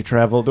butlers that he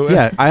traveled with."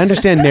 Yeah, I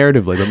understand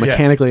narratively, but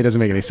mechanically, it doesn't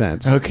make any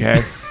sense.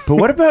 Okay, but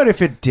what about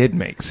if it did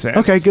make sense?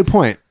 Okay, good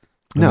point.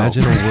 No.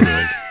 Imagine a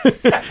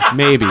world.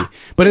 Maybe,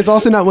 but it's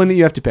also not one that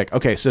you have to pick.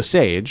 Okay, so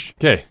Sage.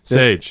 Okay,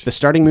 Sage. The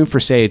starting move for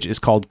Sage is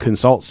called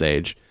Consult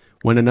Sage.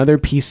 When another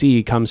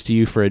PC comes to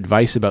you for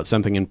advice about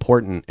something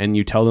important and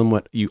you tell them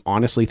what you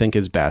honestly think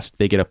is best,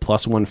 they get a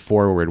 +1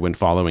 forward when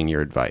following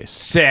your advice.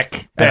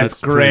 Sick. That's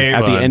great.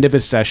 At the end of a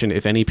session,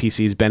 if any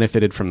PCs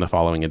benefited from the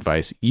following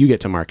advice, you get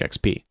to mark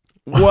XP.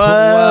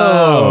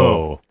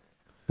 Whoa.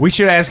 We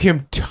should ask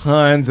him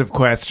tons of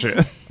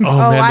questions.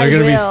 Oh man,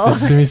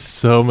 there's gonna be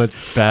so much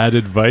bad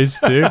advice,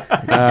 dude.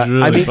 It's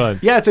really fun.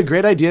 Yeah, it's a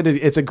great idea.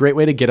 It's a great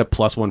way to get a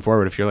 +1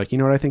 forward. If you're like, you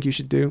know what I think you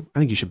should do? I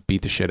think you should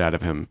beat the shit out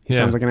of him. He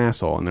sounds like an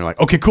asshole. And they're like,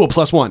 okay, cool,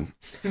 +1.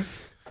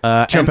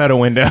 Jump out a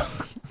window.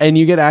 And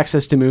you get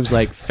access to moves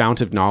like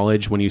Fount of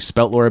Knowledge. When you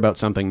spout lore about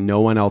something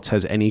no one else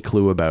has any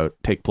clue about,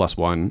 take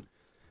 +1.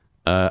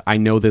 I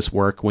know this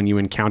work. When you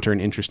encounter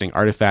an interesting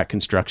artifact,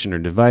 construction, or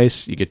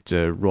device, you get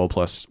to roll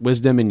 +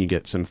 wisdom and you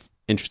get some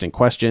interesting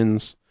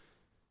questions.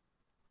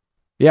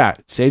 Yeah,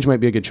 Sage might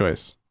be a good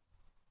choice.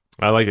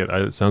 I like it.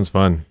 It sounds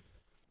fun.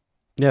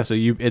 Yeah, so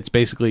it's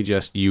basically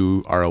just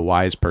you are a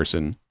wise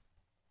person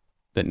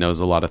that knows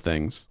a lot of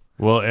things.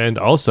 Well, and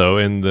also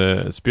in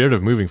the spirit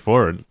of moving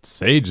forward,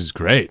 Sage is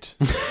great.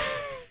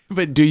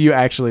 But do you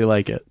actually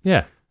like it?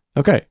 Yeah.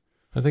 Okay.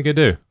 I think I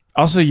do.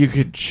 Also, you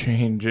could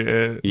change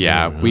it.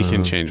 Yeah, we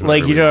can change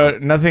like, you know,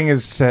 nothing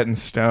is set in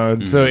stone.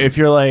 Mm-hmm. So if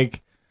you're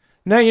like,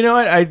 no, you know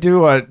what? I do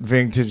want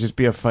Ving to just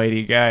be a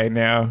fighty guy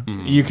now.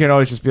 Mm-hmm. You can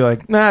always just be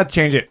like, nah,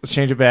 change it. Let's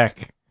change it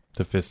back.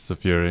 The Fists of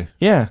Fury.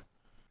 Yeah.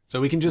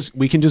 So we can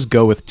just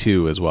go with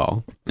 2 as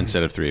well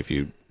instead of 3 if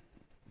you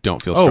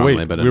don't feel strongly.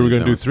 Wait, but we were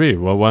going to do 3.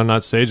 Well, why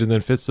not Sage and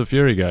then Fists of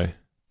Fury guy?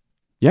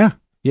 Yeah,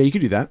 you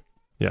could do that.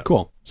 Yeah,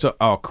 cool. So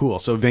cool.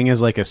 So Ving is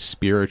like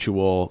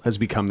has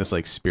become this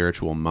like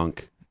spiritual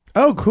monk.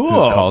 Oh, cool.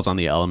 Who calls on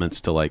the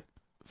elements to like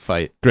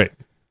fight. Great.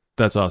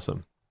 That's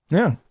awesome.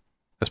 Yeah,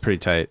 that's pretty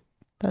tight.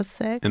 That's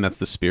sick. And that's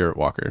the Spirit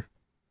Walker.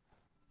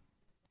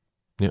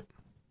 Yep.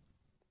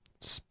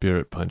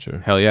 Spirit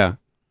Puncher. Hell yeah.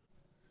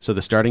 So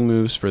the starting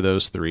moves for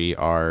those 3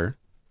 are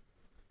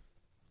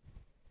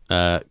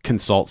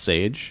Consult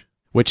Sage,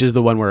 which is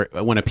the one where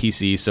when a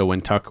PC, so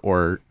when Tuck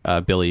or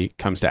Billy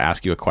comes to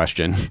ask you a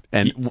question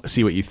and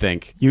see what you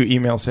think. You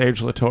email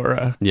Sage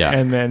Latora. Yeah.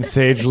 And then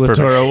Sage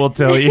Latora will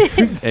tell you.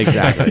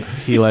 Exactly.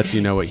 He lets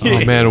you know what you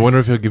think. Oh man, I wonder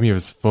if he'll give me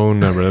his phone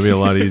number. That'd be a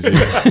lot easier.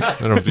 I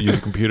don't have to use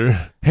a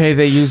computer. Hey,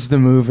 they used the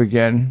move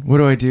again. What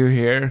do I do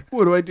here?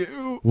 What do I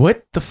do?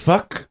 What the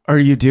fuck are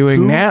you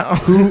doing now?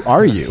 Who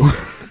are you?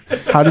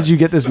 How did you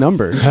get this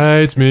number? Hi,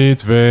 it's me.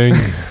 It's Ving.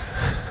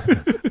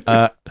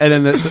 And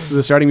then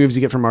the starting moves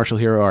you get from Martial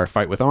Hero are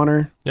Fight with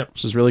Honor,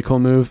 which is a really cool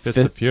move. Fists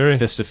of Fury.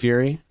 Fists of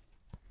Fury.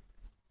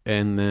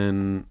 And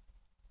then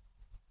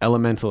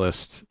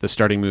Elementalist, the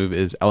starting move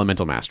is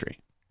Elemental Mastery.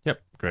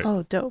 Yep, great.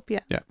 Oh, dope,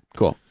 yeah. Yeah,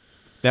 cool.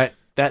 That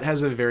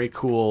has a very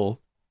cool,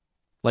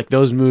 like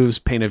those moves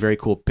paint a very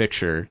cool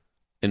picture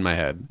in my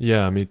head.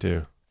 Yeah, me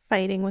too.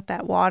 Fighting with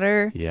that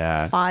water,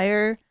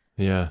 fire.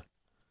 Yeah.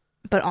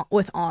 But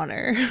with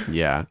honor.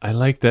 Yeah. I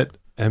like that.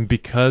 And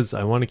because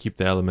I want to keep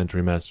the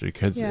elementary mastery,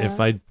 because if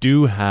I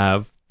do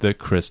have the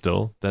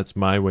crystal, that's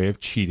my way of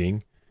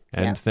cheating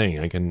and thing.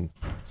 I can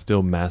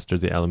still master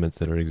the elements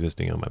that are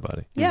existing on my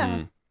body.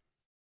 Yeah.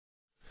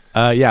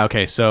 Mm-hmm.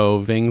 Okay. So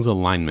Ving's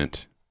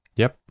alignment.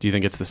 Yep. Do you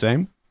think it's the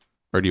same?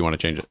 Or do you want to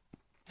change it?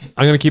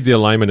 I'm going to keep the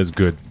alignment as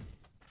good.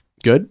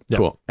 Good? Yep.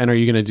 Cool. And are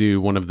you going to do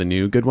one of the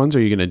new good ones? Or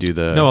are you going to do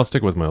the... No, I'll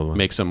stick with my old one.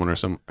 Make someone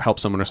help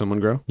someone or someone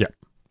grow? Yeah.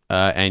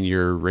 And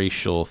your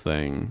racial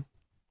thing...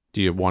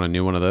 Do you want a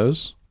new one of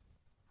those?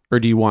 Or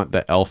do you want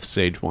the elf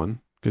sage one?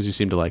 Because you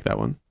seem to like that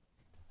one.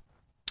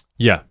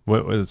 Yeah.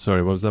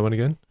 Sorry, what was that one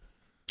again?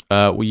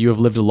 Well, you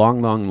have lived a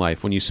long, long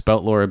life. When you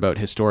spout lore about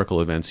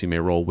historical events, you may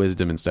roll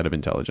wisdom instead of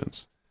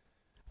intelligence.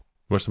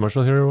 What's the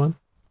martial hero one?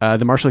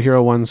 The martial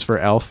hero ones for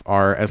elf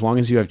are, as long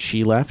as you have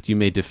chi left, you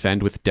may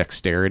defend with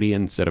dexterity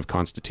instead of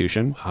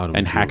constitution.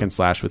 And hack and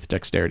slash with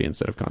dexterity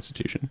instead of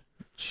constitution.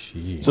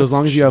 Jeez. So as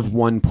long as you have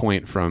 1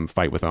 point from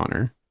fight with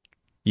honor,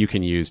 you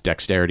can use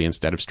dexterity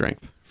instead of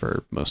strength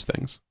for most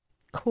things.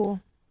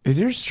 Cool.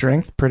 Is your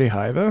strength pretty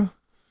high, though?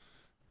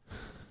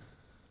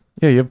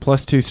 Yeah, you have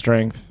 +2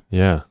 strength.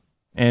 Yeah.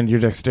 And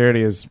your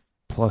dexterity is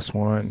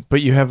 +1.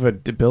 But you have a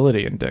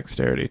ability in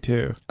dexterity,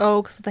 too.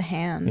 Oh, because of the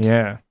hand.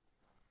 Yeah.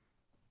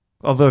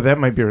 Although that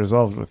might be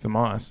resolved with the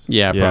moss.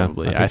 Yeah,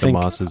 probably. I think the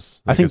moss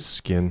is like a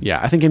skin. Yeah,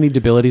 I think any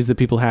debilities that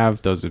people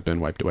have, those have been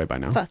wiped away by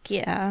now. Fuck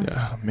yeah.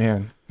 Oh,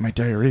 man. My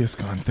diarrhea's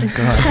gone. Thank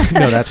God.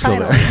 No, that's still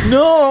there.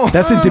 No!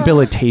 That's a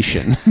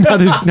debilitation,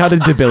 not a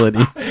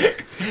debility.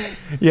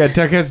 Yeah,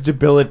 Tuck has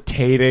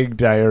debilitating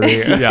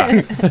diarrhea.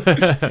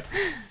 Yeah.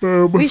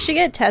 We should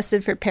get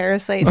tested for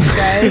parasites,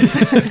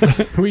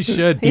 guys. We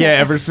should. Yeah,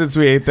 ever since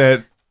we ate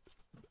that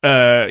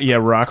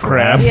rock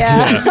crab.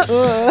 Yeah.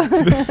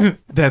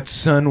 That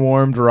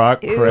sun-warmed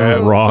rock Ew.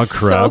 crab. Raw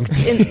crab. Soaked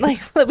in,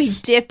 that we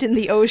dipped in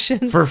the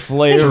ocean. For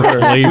flavor.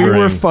 We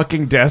were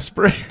fucking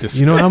desperate.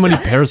 You know how many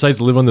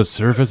parasites live on the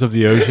surface of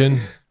the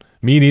ocean?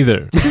 Me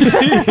neither.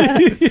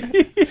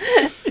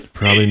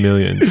 Probably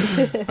millions.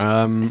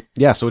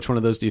 Yeah, so which one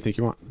of those do you think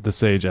you want? The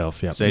sage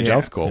elf, yeah. Sage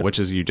elf, cool. Yep. Which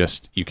is you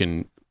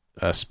can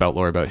spout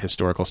lore about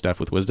historical stuff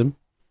with wisdom.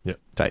 Yep.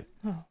 Tight.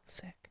 Oh,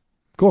 sick.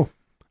 Cool.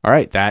 All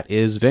right, that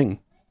is Ving.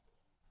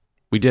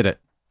 We did it.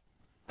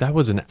 That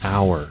was an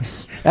hour.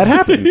 That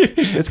happens.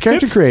 It's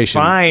character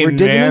creation. Fine, we're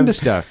digging man. into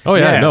stuff. Oh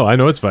yeah, Yeah. no, I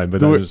know it's fine,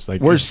 but I'm just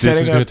like, we're this is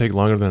setting going to up- take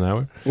longer than an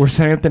hour. We're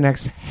setting up the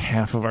next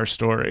half of our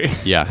story.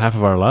 Yeah. Half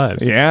of our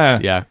lives. Yeah.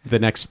 Yeah. The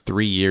next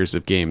 3 years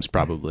of games,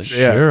 probably.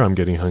 Yeah. Sure, I'm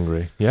getting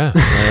hungry. Yeah, I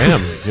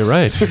am. You're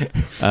right.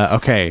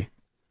 Okay.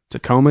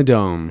 Tacoma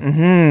Dome.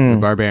 Mm-hmm. The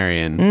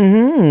barbarian.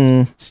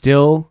 Mm-hmm.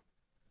 Still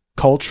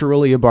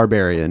culturally a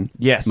barbarian.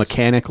 Yes.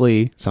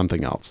 Mechanically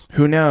something else.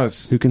 Who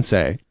knows? Who can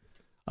say?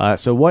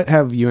 So what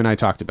have you and I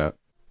talked about?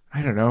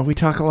 I don't know. We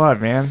talk a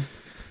lot, man.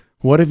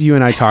 What have you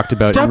and I talked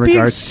about Stop in being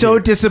regards so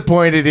to...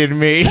 disappointed in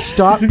me.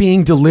 Stop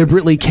being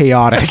deliberately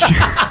chaotic.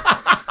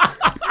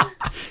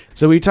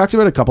 So we talked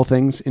about a couple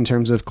things in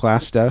terms of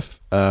class stuff.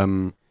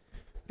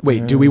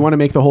 Wait, do we want to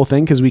make the whole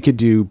thing? Because we could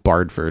do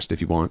Bard first if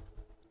you want.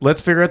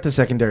 Let's figure out the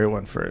secondary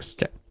one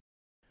first. Okay.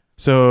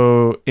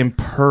 So,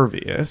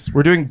 Impervious.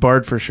 We're doing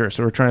Bard for sure,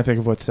 so we're trying to think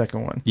of what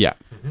second one. Yeah.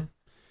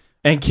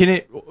 And could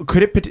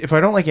it, if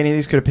I don't like any of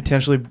these, could it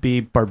potentially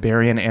be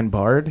Barbarian and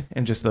Bard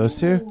and just those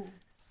two?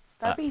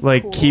 That'd be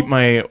cool. Keep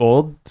my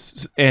old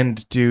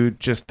and do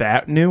just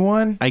that new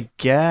one? I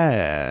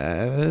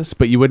guess.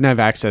 But you wouldn't have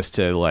access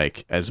to,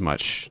 as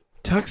much.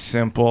 Tuck's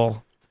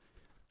simple.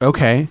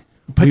 Okay.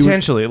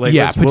 Potentially.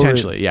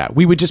 Potentially. Yeah.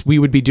 We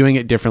would be doing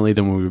it differently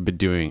than we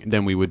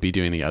would be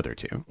doing the other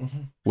two,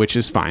 which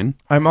is fine.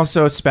 I'm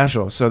also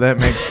special, so that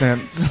makes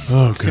sense.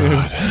 Oh,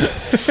 God.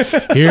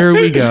 Here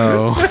we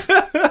go.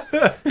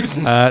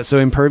 So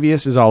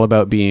Impervious is all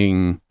about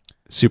being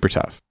super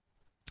tough.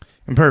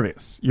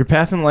 Impervious. Your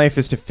path in life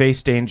is to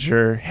face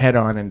danger head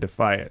on and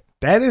defy it.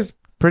 That is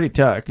pretty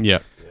Tuck. Yeah.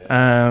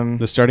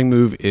 The starting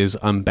move is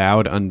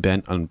Unbowed,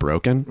 Unbent,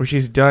 Unbroken. Which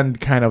he's done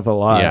kind of a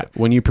lot. Yeah.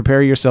 When you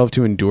prepare yourself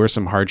to endure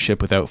some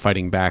hardship without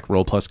fighting back,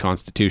 roll plus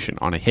Constitution.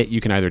 On a hit,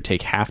 you can either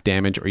take half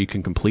damage or you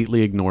can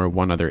completely ignore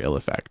one other ill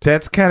effect.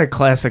 That's kind of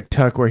classic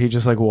Tuck where he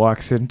just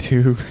walks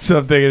into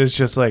something and it's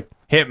just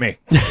hit me.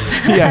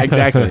 Yeah,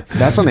 exactly.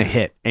 That's on a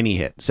hit, any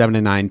hit, 7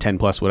 to 9, 10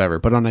 plus, whatever.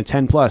 But on a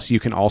 10 plus, you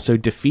can also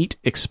defeat,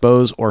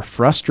 expose, or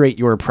frustrate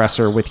your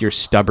oppressor with your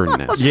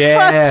stubbornness.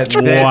 Yeah, that's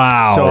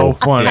so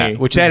funny. Yeah,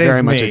 which that is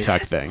very much me. a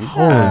Tuck thing.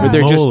 Holy But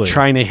they're moly. just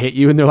trying to hit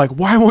you, and they're like,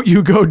 "Why won't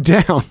you go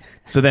down?"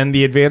 So then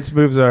the advanced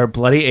moves are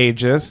Bloody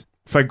Aegis.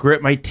 If I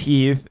grit my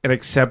teeth and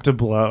accept a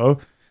blow,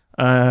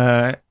 do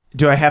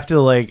I have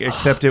to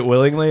accept it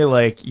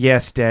willingly?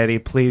 Yes, Daddy,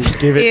 please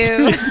give it to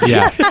me. Ew.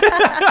 Yeah,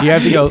 you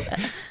have to go.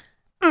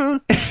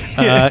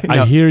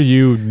 I hear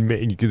you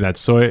make that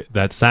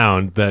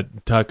sound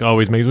that Tuck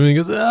always makes when he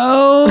goes,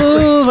 oh,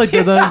 oh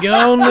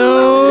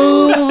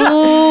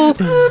no,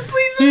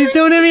 please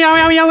don't hit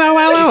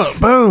me,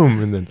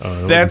 boom, and then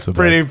that That's so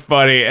pretty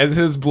funny. As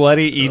his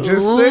Bloody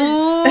Aegis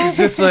thing, he's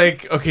just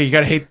okay, you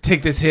gotta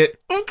take this hit.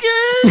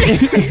 Okay,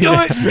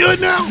 do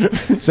it now.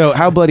 So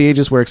how Bloody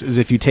Aegis works is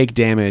if you take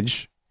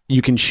damage,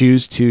 you can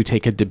choose to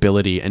take a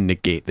debility and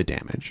negate the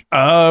damage.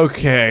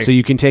 Okay, So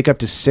you can take up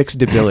to 6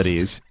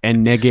 debilities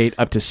and negate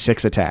up to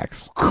 6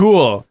 attacks.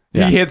 cool.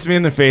 Yeah. He hits me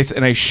in the face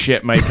and I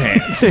shit my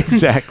pants.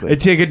 Exactly. I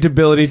take a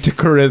debility to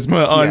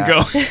charisma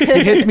ongoing.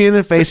 He hits me in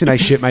the face and I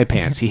shit my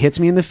pants. He hits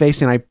me in the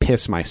face and I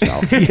piss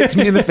myself. He hits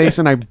me in the face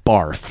and I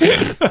barf.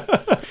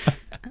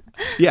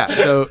 Yeah,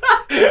 so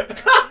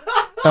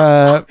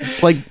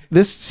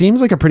this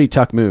seems like a pretty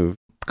Tuck move.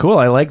 Cool,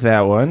 I like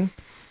that one.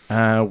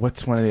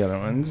 What's one of the other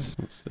ones?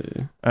 Let's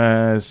see.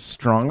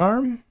 Strong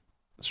arm?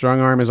 Strong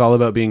arm is all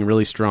about being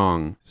really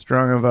strong.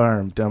 Strong of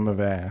arm, dumb of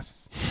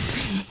ass.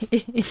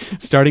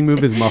 Starting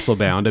move is muscle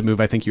bound, a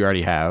move I think you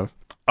already have.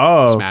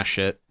 Oh, Smash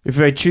shit. if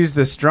I choose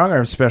the strong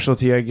arm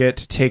specialty, I get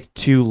to take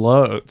 2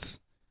 loads.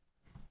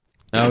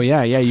 Oh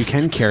yeah, you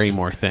can carry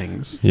more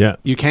things. Yeah.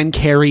 You can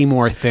carry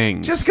more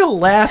things. Just go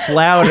laugh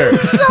louder.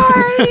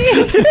 Sorry.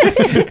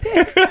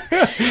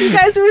 You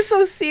guys were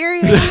so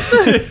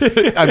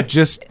serious. I'm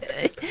just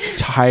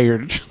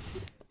tired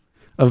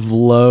of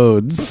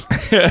loads.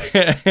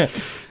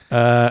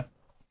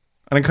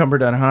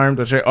 Unencumbered, unharmed,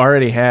 which I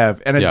already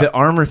have. And Yeah. the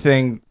armor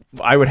thing,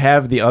 I would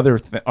have the other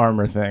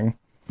armor thing.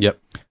 Yep.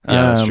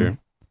 Yeah, that's Um, true.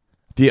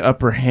 the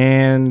upper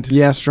hand.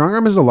 Yeah, strong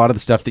arm is a lot of the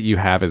stuff that you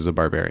have as a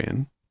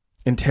barbarian.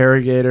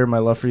 Interrogator, my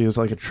love for you is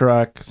like a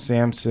truck.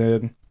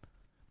 Samson.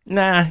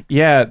 Nah,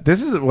 yeah,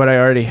 this is what I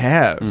already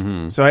have.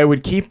 Mm-hmm. So I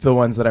would keep the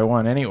ones that I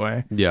want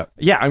anyway. Yeah.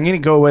 Yeah, I'm going to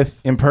go with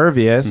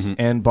Impervious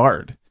and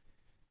Bard.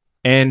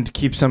 And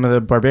keep some of the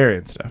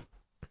barbarian stuff.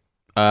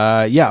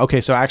 Yeah,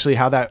 okay, so actually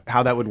how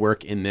that would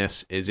work in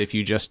this is if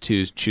you just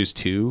choose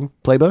 2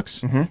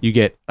 playbooks, you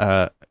get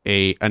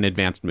an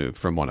advanced move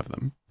from one of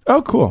them.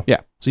 Oh, cool.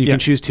 Yeah, so you can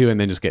choose 2 and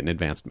then just get an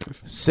advanced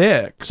move.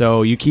 Sick.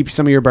 So you keep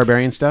some of your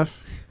barbarian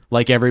stuff,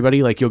 like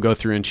everybody, like you'll go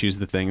through and choose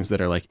the things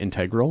that are like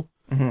integral,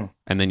 and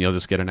then you'll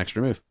just get an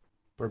extra move.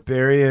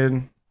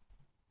 Barbarian.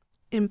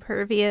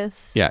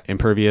 Impervious. Yeah,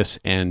 Impervious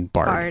and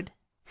Bard.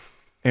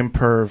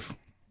 Imperv.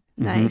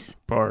 Nice.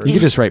 Bard. You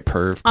could just write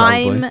perv,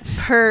 probably. I'm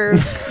perv.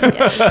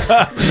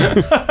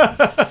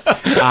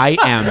 I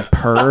am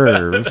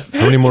perv.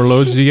 How many more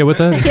loads did you get with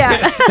that?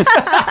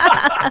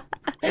 Yeah.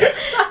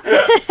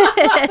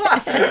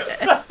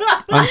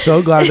 I'm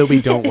so glad that we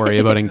don't worry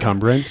about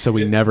encumbrance, so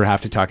we never have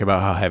to talk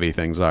about how heavy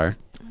things are.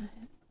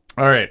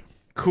 All right.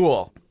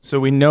 Cool. So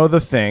we know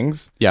the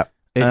things. Yeah.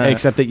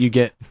 Except that you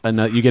get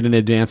an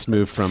advanced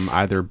move from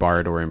either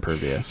Bard or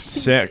Impervious.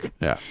 Sick.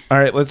 Yeah. All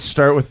right. Let's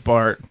start with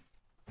Bard.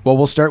 Well,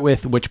 we'll start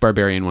with which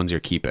barbarian ones you're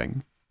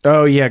keeping.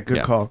 Oh, yeah.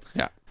 Good call.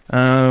 Yeah.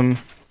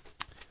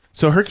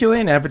 So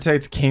Herculean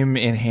Appetites came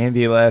in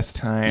handy last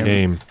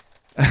time.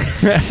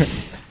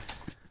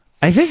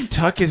 I think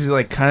Tuck is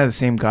like kind of the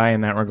same guy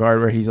in that regard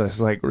where he just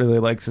like really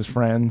likes his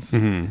friends.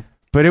 Mm-hmm.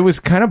 But it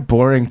was kind of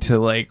boring to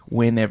like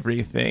win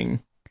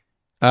everything.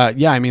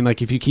 Yeah, I mean,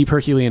 like if you keep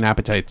Herculean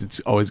Appetites, it's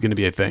always going to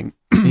be a thing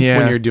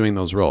when you're doing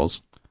those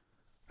rolls.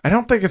 I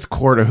don't think it's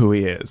core to who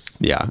he is.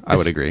 Yeah, I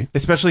would agree.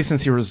 Especially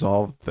since he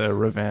resolved the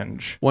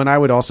revenge. Well, and I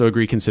would also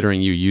agree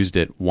considering you used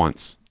it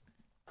once.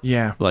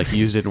 Yeah. Like, you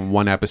used it in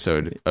one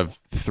episode of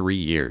 3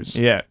 years.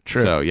 Yeah,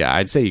 true. So, yeah,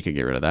 I'd say you could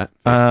get rid of that.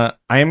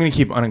 I am going to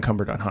keep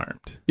Unencumbered Unharmed.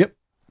 Yep.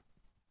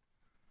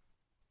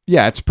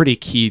 Yeah, it's pretty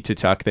key to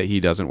Tuck that he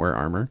doesn't wear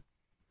armor.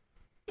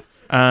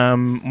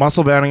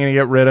 Muscle Bound I'm going to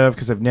get rid of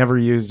because I've never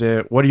used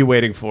it. What are you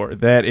waiting for?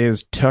 That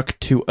is Tuck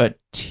to a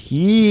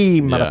T,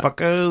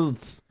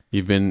 motherfuckers.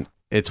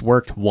 It's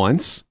worked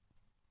once,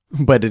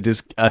 but it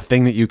is a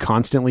thing that you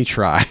constantly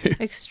try.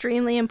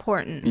 Extremely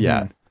important.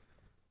 Yeah.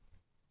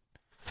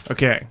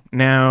 Okay,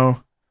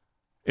 now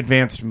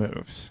advanced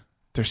moves.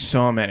 There's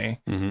so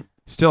many. Mm-hmm.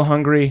 Still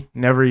Hungry,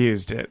 never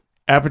used it.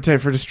 Appetite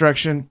for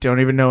Destruction,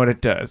 don't even know what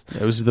it does.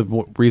 It was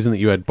the reason that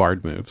you had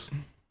Bard moves.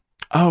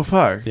 Oh,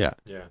 fuck. Yeah.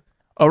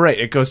 Oh, right,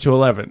 it goes to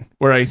 11.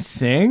 Where I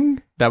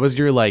sing? That was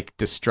your, like,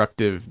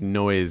 destructive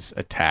noise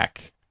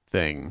attack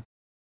thing.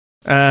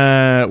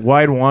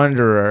 Wide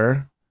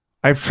Wanderer.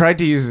 I've tried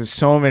to use it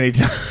so many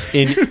times.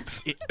 In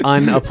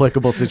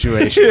unapplicable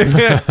situations.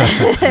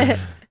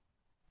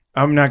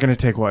 I'm not going to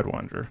take Wide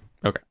Wanderer.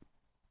 Okay.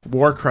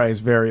 War Cry is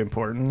very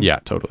important. Yeah,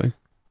 totally.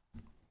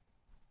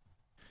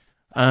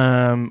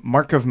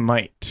 Mark of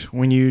Might.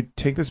 When you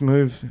take this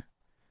move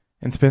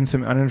and spend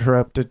some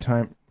uninterrupted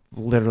time,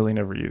 literally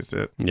never used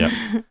it. Yeah.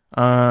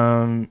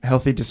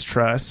 Healthy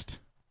Distrust.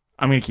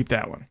 I'm going to keep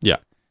that one. Yeah.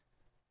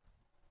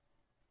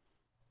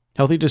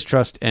 Healthy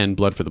Distrust and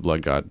Blood for the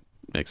Blood God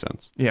makes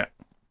sense. Yeah.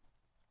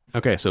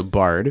 Okay, so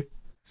Bard.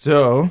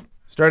 So,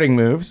 starting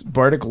moves,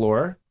 Bardic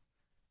Lore.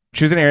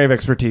 Choose an area of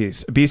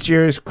expertise. A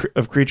bestiary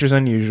of creatures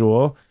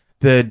unusual.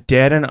 The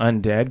dead and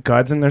undead.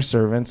 Gods and their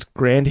servants.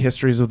 Grand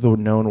histories of the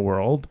known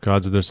world.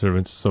 Gods and their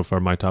servants, so far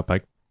my top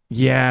pick.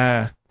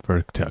 Yeah.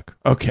 For Tuck.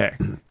 Okay.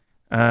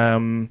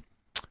 Grand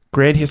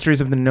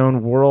histories of the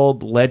known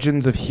world.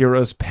 Legends of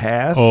heroes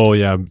past. Oh,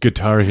 yeah.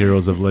 Guitar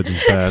Heroes of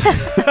Legends Past.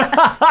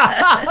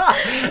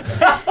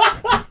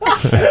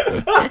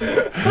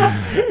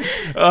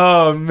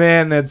 Oh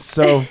man, that's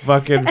so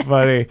fucking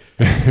funny.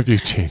 If you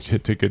change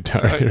it to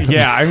Guitar Heroes.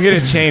 Yeah, I'm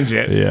gonna change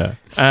it. Yeah.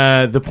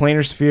 The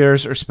planar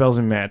spheres or spells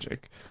and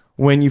magic.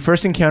 When you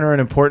first encounter an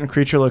important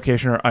creature,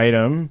 location, or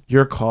item,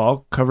 your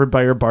call, covered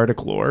by your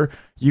bardic lore,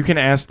 you can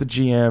ask the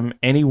GM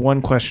any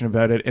one question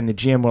about it, and the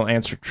GM will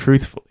answer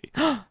truthfully.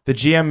 The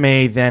GM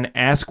may then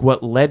ask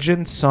what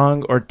legend,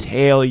 song, or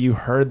tale you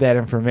heard that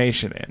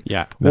information in.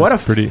 Yeah. What a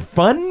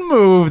fun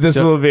move this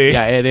will be.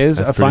 Yeah, it is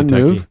a fun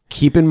move.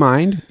 Keep in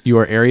mind,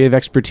 your area of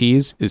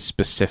expertise is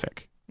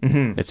specific.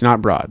 Mm-hmm. It's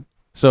not broad.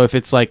 So if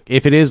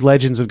it is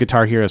Legends of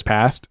Guitar Heroes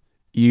Past,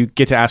 you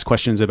get to ask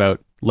questions about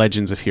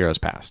Legends of Heroes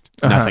Past.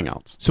 Nothing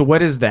else. So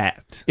what is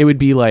that? It would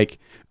be like,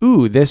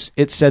 ooh,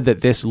 it said that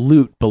this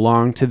lute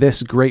belonged to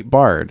this great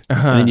bard.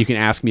 And then you can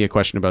ask me a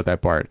question about that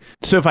bard.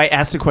 So if I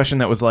asked a question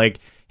that was like,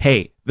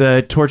 hey,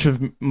 the Torch of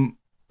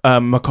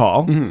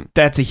McCall,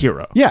 that's a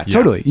hero. Yeah,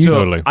 totally.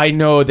 So I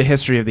know the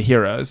history of the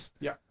heroes.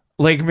 Yeah.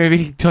 Like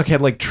maybe Tuck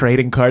had like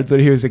trading cards when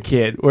he was a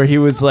kid where he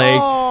was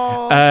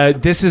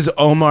like, this is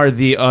Omar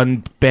the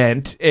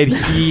Unbent, and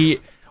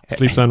he...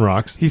 Sleeps on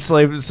rocks. He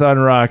sleeps on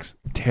rocks.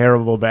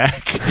 Terrible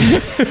back.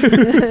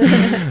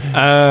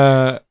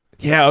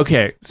 Yeah,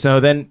 okay.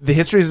 So then the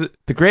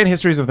grand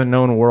histories of the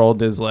known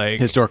world is like...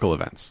 historical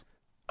events.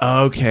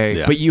 Okay,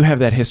 Yeah. but you have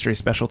that history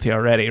specialty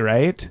already,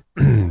 right?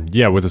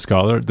 Yeah, with the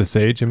scholar, the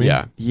sage, I mean?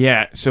 Yeah.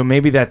 Yeah, so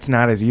maybe that's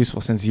not as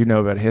useful since you know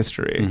about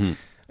history.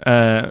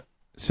 Mm-hmm.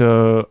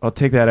 So I'll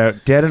take that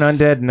out. Dead and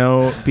undead,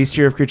 no.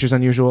 Bestiary of creatures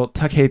unusual.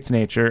 Tuck hates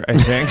nature, I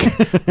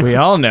think. We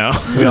all know.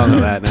 We all know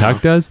that now.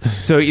 Tuck does?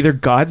 So either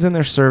gods and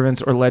their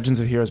servants or legends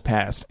of heroes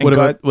past. And What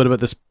about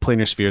this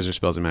planar spheres or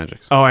spells and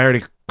magics? Oh, I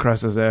already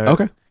crossed those out.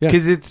 Okay. Yeah.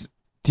 Because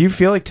do you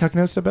feel like Tuck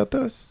knows about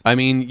those? I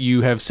mean,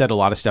 you have said a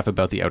lot of stuff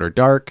about the Outer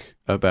Dark,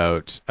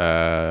 about,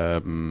 I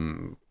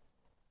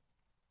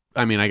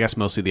guess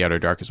mostly the Outer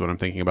Dark is what I'm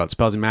thinking about.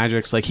 Spells and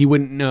magics. Like, he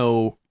wouldn't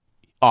know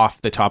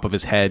off the top of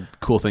his head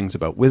cool things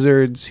about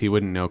wizards. He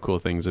wouldn't know cool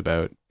things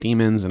about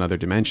demons and other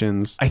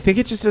dimensions. I think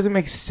it just doesn't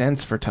make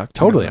sense for Tuck to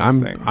Totally. know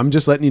those things. I'm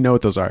just letting you know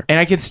what those are. And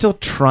I can still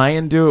try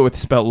and do it with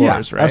spell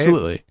lores, right?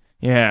 Absolutely.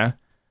 Yeah.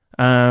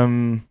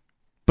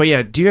 But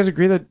yeah, do you guys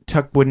agree that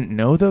Tuck wouldn't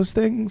know those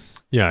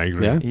things? Yeah, I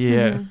agree. Yeah.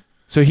 Yeah. Mm-hmm.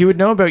 So he would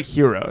know about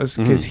heroes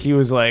because he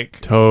was like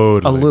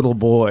Totally. a little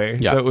boy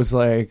Yeah. that was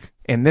like,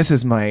 and this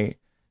is my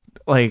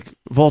like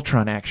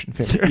Voltron action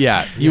figure.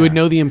 Yeah. You would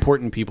know the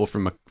important people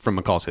from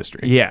McCall's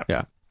history. Yeah.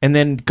 Yeah. And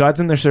then gods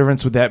and their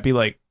servants, would that be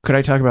like, could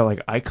I talk about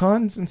like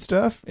icons and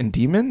stuff and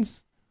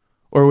demons?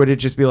 Or would it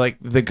just be like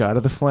the god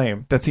of the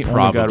flame? That's the only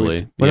god.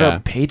 Probably, What yeah.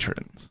 about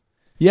patrons?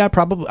 Yeah,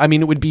 probably. I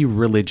mean, it would be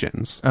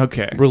religions.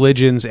 Okay.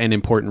 Religions and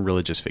important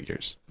religious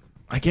figures.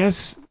 I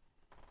guess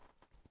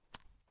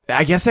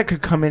that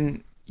could come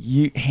in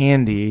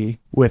handy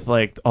with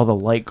like all the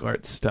light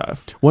guard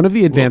stuff. One of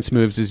the advanced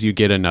moves is you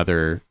get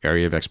another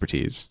area of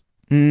expertise.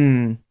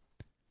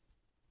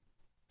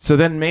 So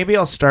then maybe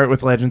I'll start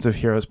with Legends of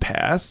Heroes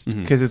Past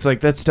because it's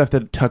like that's stuff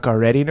that Tuck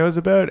already knows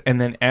about,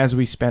 and then as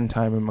we spend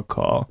time in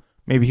McCall,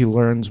 maybe he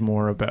learns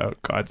more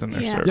about gods and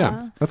their servants.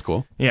 Yeah, that's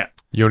cool. Yeah.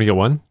 You only get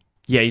one?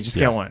 Yeah, you just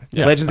get one.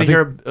 Yeah. Legends of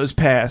Heroes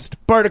Past,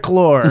 Bardic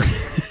Lore.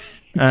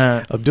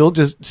 Abdul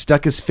just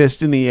stuck his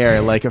fist in the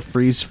air like a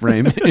freeze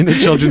frame in a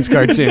children's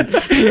cartoon.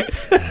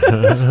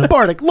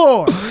 Bardic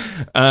lore.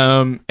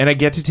 And I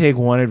get to take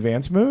one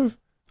advanced move.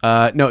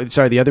 No,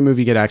 sorry. The other move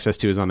you get access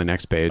to is on the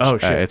next page. Oh,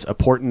 shit. It's A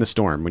Port in the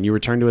Storm. When you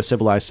return to a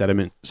civilized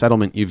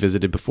settlement you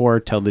visited before,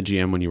 tell the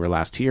GM when you were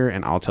last here,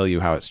 and I'll tell you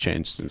how it's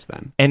changed since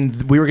then.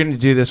 And we were going to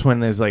do this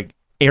when there's like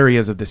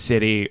areas of the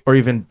city or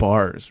even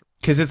bars.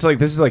 Because it's like,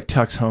 this is like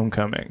Tuck's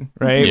homecoming,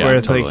 right? Yeah, where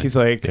it's totally. like, he's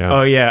like, Yeah.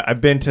 oh yeah,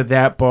 I've been to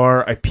that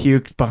bar. I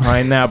puked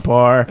behind that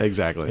bar.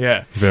 Exactly.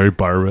 Yeah. Very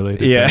bar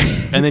related. Yeah.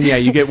 And then,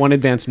 you get one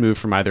advanced move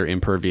from either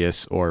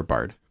Impervious or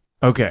Bard.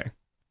 Okay.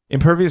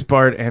 Impervious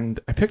Bard, and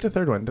I picked a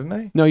third one, didn't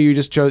I? No, you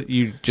just went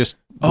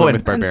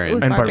with Barbarian.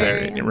 with And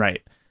Barbarian.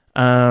 right.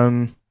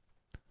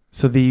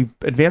 So the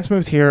advanced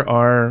moves here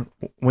are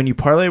when you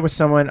parlay with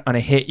someone on a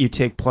hit, you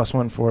take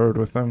 +1 forward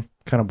with them.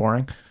 Kind of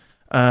boring.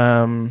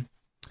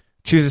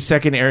 Choose a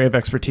second area of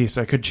expertise.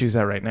 So I could choose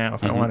that right now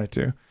if I wanted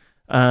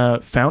to.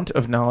 Fount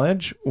of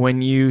Knowledge.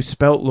 When you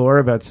spout lore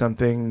about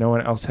something no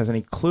one else has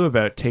any clue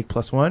about, take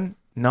 +1.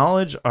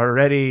 Knowledge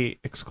already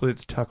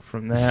excludes Tuck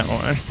from that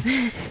one.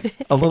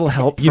 A little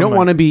help. You don't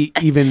want to be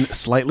even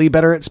slightly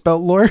better at spell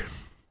lore?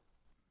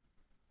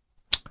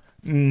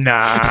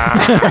 Nah.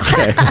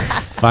 Okay.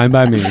 Fine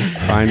by me.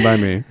 Fine by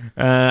me.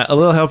 A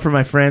little help from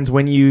my friends.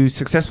 When you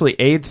successfully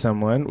aid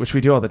someone, which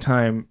we do all the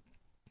time,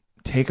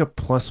 take a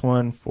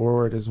 +1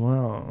 forward as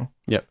well.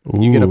 Yep.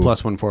 You get a Ooh.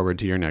 +1 forward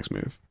to your next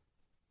move.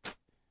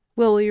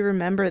 Will we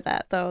remember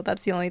that, though?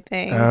 That's the only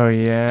thing. Oh,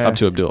 yeah. Up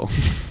to Abdul.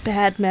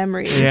 Bad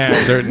memories. Yeah,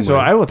 Certainly. So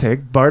I will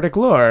take Bardic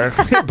Lore,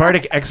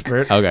 Bardic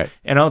Expert, Okay.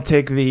 and I'll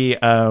take the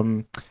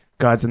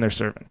Gods and Their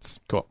Servants.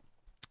 Cool.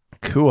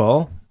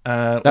 Cool.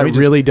 That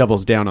really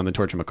doubles down on the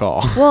Torch of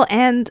McCall. Well,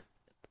 and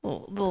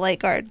the light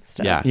guard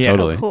stuff. Yeah, Yeah.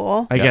 totally. So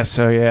cool. I guess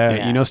so, yeah.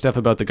 Yeah, you know stuff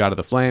about the God of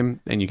the Flame,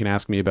 and you can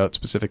ask me about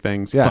specific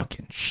things. Yeah.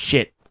 Fucking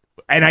shit.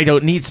 And I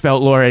don't need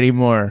Spout Lore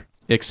anymore.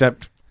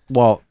 Except,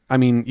 well, I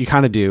mean, you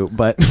kind of do,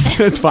 but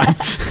it's fine.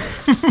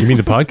 You mean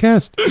the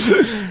podcast?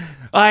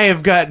 I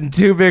have gotten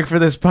too big for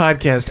this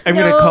podcast. I'm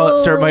going to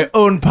start my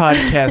own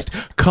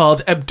podcast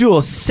called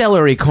Abdul's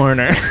Celery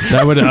Corner.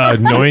 That would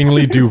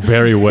knowingly do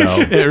very well.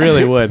 It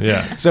really would.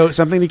 Yeah. So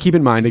something to keep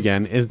in mind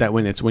again is that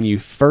when you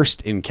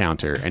first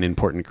encounter an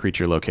important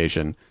creature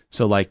location,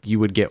 so like you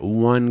would get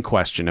one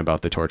question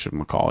about the Torch of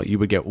McCall, you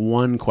would get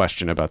one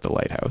question about the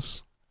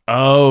lighthouse.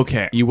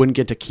 Okay. You wouldn't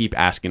get to keep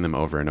asking them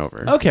over and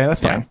over. Okay,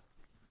 that's Yeah. fine.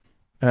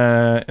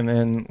 And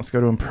then let's go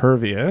to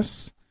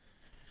Impervious.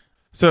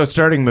 So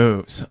starting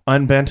moves.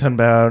 Unbent,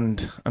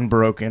 Unbound,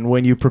 Unbroken.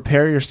 When you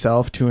prepare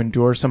yourself to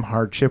endure some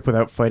hardship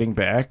without fighting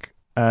back,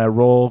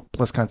 roll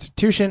plus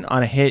Constitution.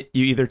 On a hit,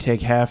 you either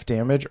take half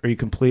damage or you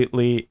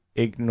completely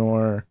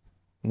ignore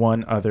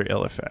one other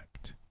ill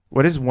effect.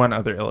 What is one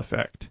other ill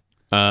effect?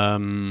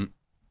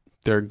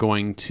 They're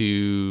going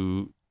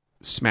to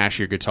smash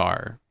your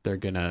guitar. They're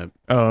gonna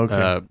Oh,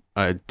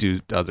 okay. do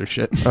other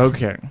shit.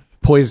 Okay.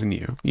 Poison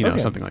you, Okay.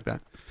 something like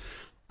that.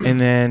 And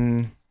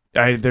then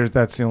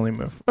that's the only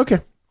move. Okay,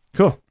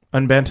 cool.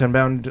 Unbent,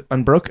 Unbound,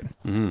 Unbroken.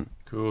 Mm-hmm.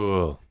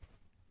 Cool.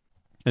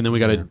 And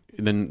then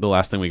then the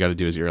last thing we got to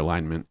do is your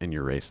alignment and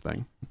your race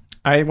thing.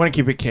 I want to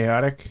keep it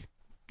chaotic.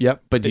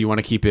 Yep, but do you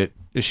want to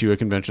issue a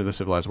convention of the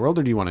civilized world,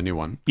 or do you want a new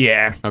one?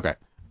 Yeah. Okay.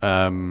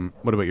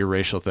 What about your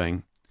racial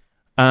thing?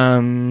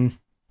 Yeah,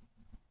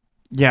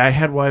 I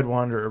had Wide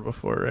Wanderer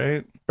before,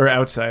 right? Or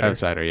Outsider.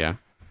 Outsider, yeah.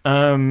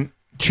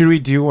 Should we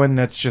do one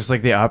that's just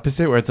like the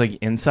opposite, where it's like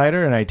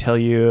Insider, and I tell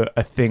you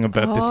a thing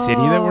about the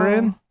city that we're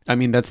in? I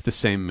mean, that's the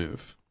same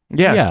move.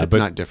 Yeah, it's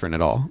not different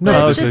at all.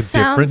 No, it's a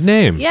different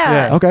name.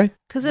 Yeah. Okay.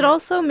 Because it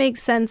also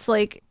makes sense,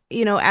 like,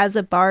 as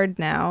a bard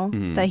now,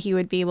 that he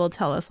would be able to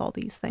tell us all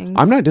these things.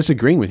 I'm not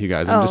disagreeing with you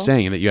guys. I'm just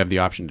saying that you have the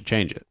option to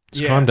change it.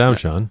 Just calm down,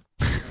 Sean.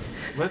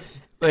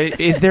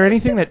 Is there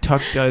anything that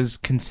Tuck does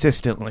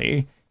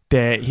consistently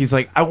that he's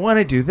like, I want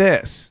to do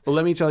this? Well,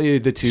 let me tell you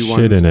the two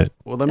Shit ones. in it.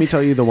 Well, let me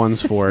tell you the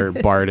ones for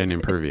Bard and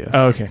Impervious.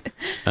 Oh, okay.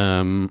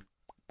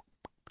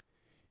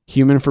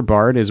 Human for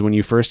Bard is when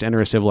you first enter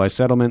a civilized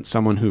settlement,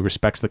 someone who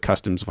respects the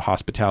customs of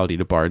hospitality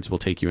to bards will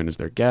take you in as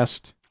their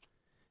guest.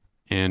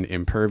 And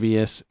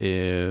Impervious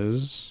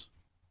is...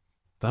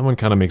 That one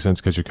kind of makes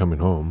sense because you're coming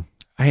home.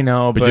 I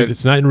know, but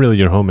it's not really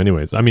your home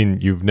anyways. I mean,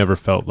 you've never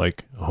felt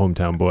like a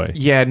hometown boy.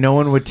 Yeah, no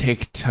one would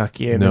take Tuck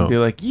in and be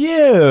like,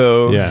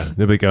 you. Yeah,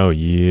 they'd be like, oh,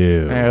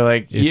 you. And they're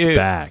like, it's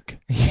back.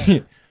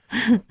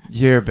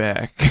 You're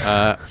back.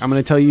 I'm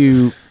going to tell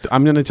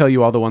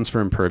you all the ones for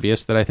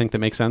Impervious that I think that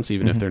make sense,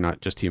 even if they're not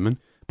just human.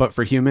 But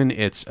for human,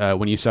 it's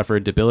when you suffer a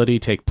debility,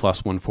 take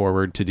 +1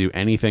 forward to do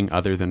anything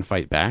other than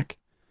fight back.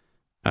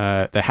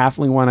 The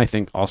halfling one, I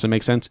think, also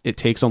makes sense. It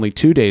takes only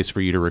 2 days for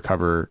you to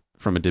recover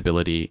from a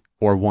debility,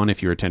 or 1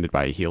 if you're attended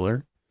by a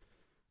healer.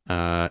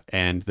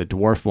 And the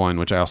dwarf one,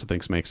 which I also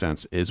think makes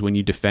sense, is when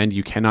you defend,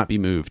 you cannot be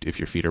moved if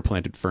your feet are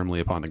planted firmly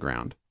upon the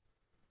ground.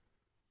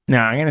 No,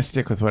 I'm going to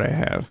stick with what I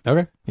have.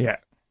 Okay. Yeah.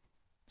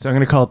 So I'm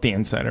going to call it the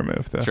Insider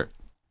move, though. Sure.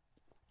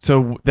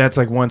 So that's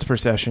like once per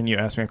session, you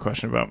ask me a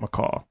question about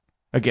McCall.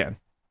 Again.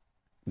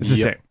 It's the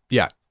same.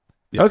 Yeah.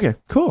 Okay,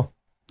 cool.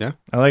 Yeah.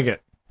 I like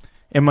it.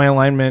 And my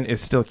alignment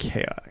is still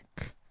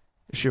chaotic.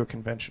 Issue a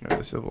convention of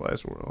the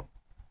civilized world.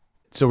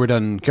 So we're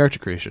done character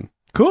creation.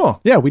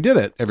 Cool. Yeah, we did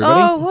it, everybody.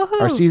 Oh,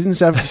 woohoo. Our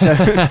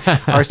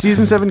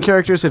season 7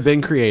 characters have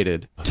been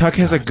created. Tuck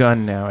has a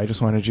gun now. I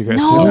just wanted you guys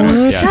to No.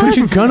 know. Yeah. Put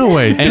your gun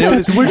away.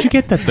 Where'd you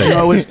get that thing?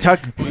 No, it was Tuck.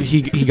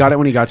 He got it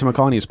when he got to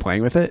McCall and he was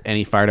playing with it, and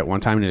he fired it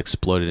one time and it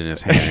exploded in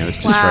his hand. It was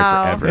destroyed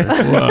Wow. forever.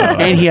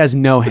 And he has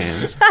no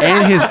hands.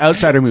 And his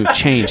outsider move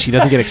changed. He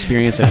doesn't get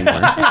experience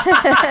anymore.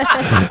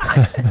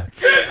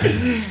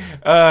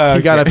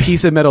 He got a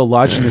piece of metal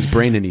lodged in his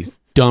brain and he's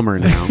dumber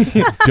now.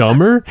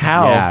 Dumber?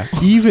 How? Yeah.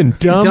 Even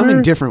dumber? He's dumb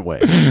in different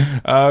ways.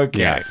 Okay.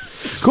 Yeah.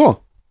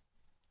 Cool.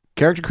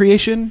 Character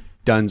creation,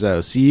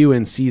 donezo. See you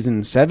in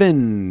season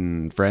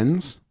 7,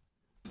 friends.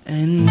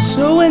 And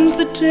so ends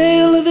the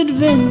tale of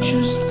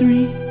adventures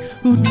 3,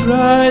 who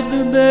tried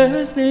the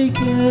best they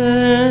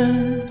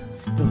can.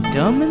 Though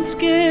dumb and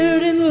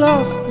scared and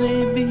lost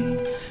they be,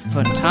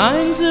 for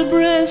times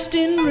abreast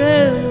in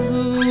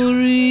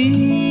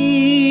revelry.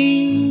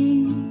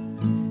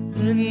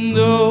 And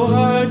though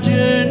our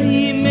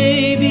journey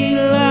may be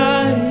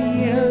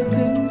lying a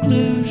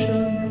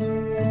conclusion,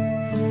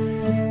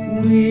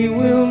 we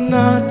will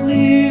not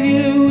leave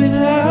you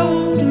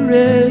without a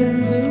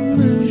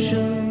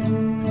resolution.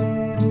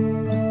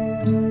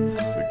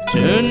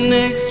 Return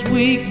next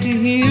week to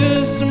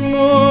hear some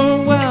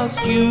more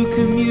whilst you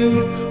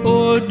commute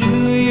or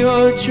do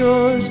your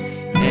chores.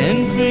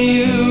 And for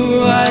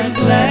you I'd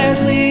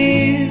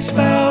gladly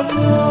spout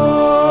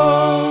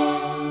more.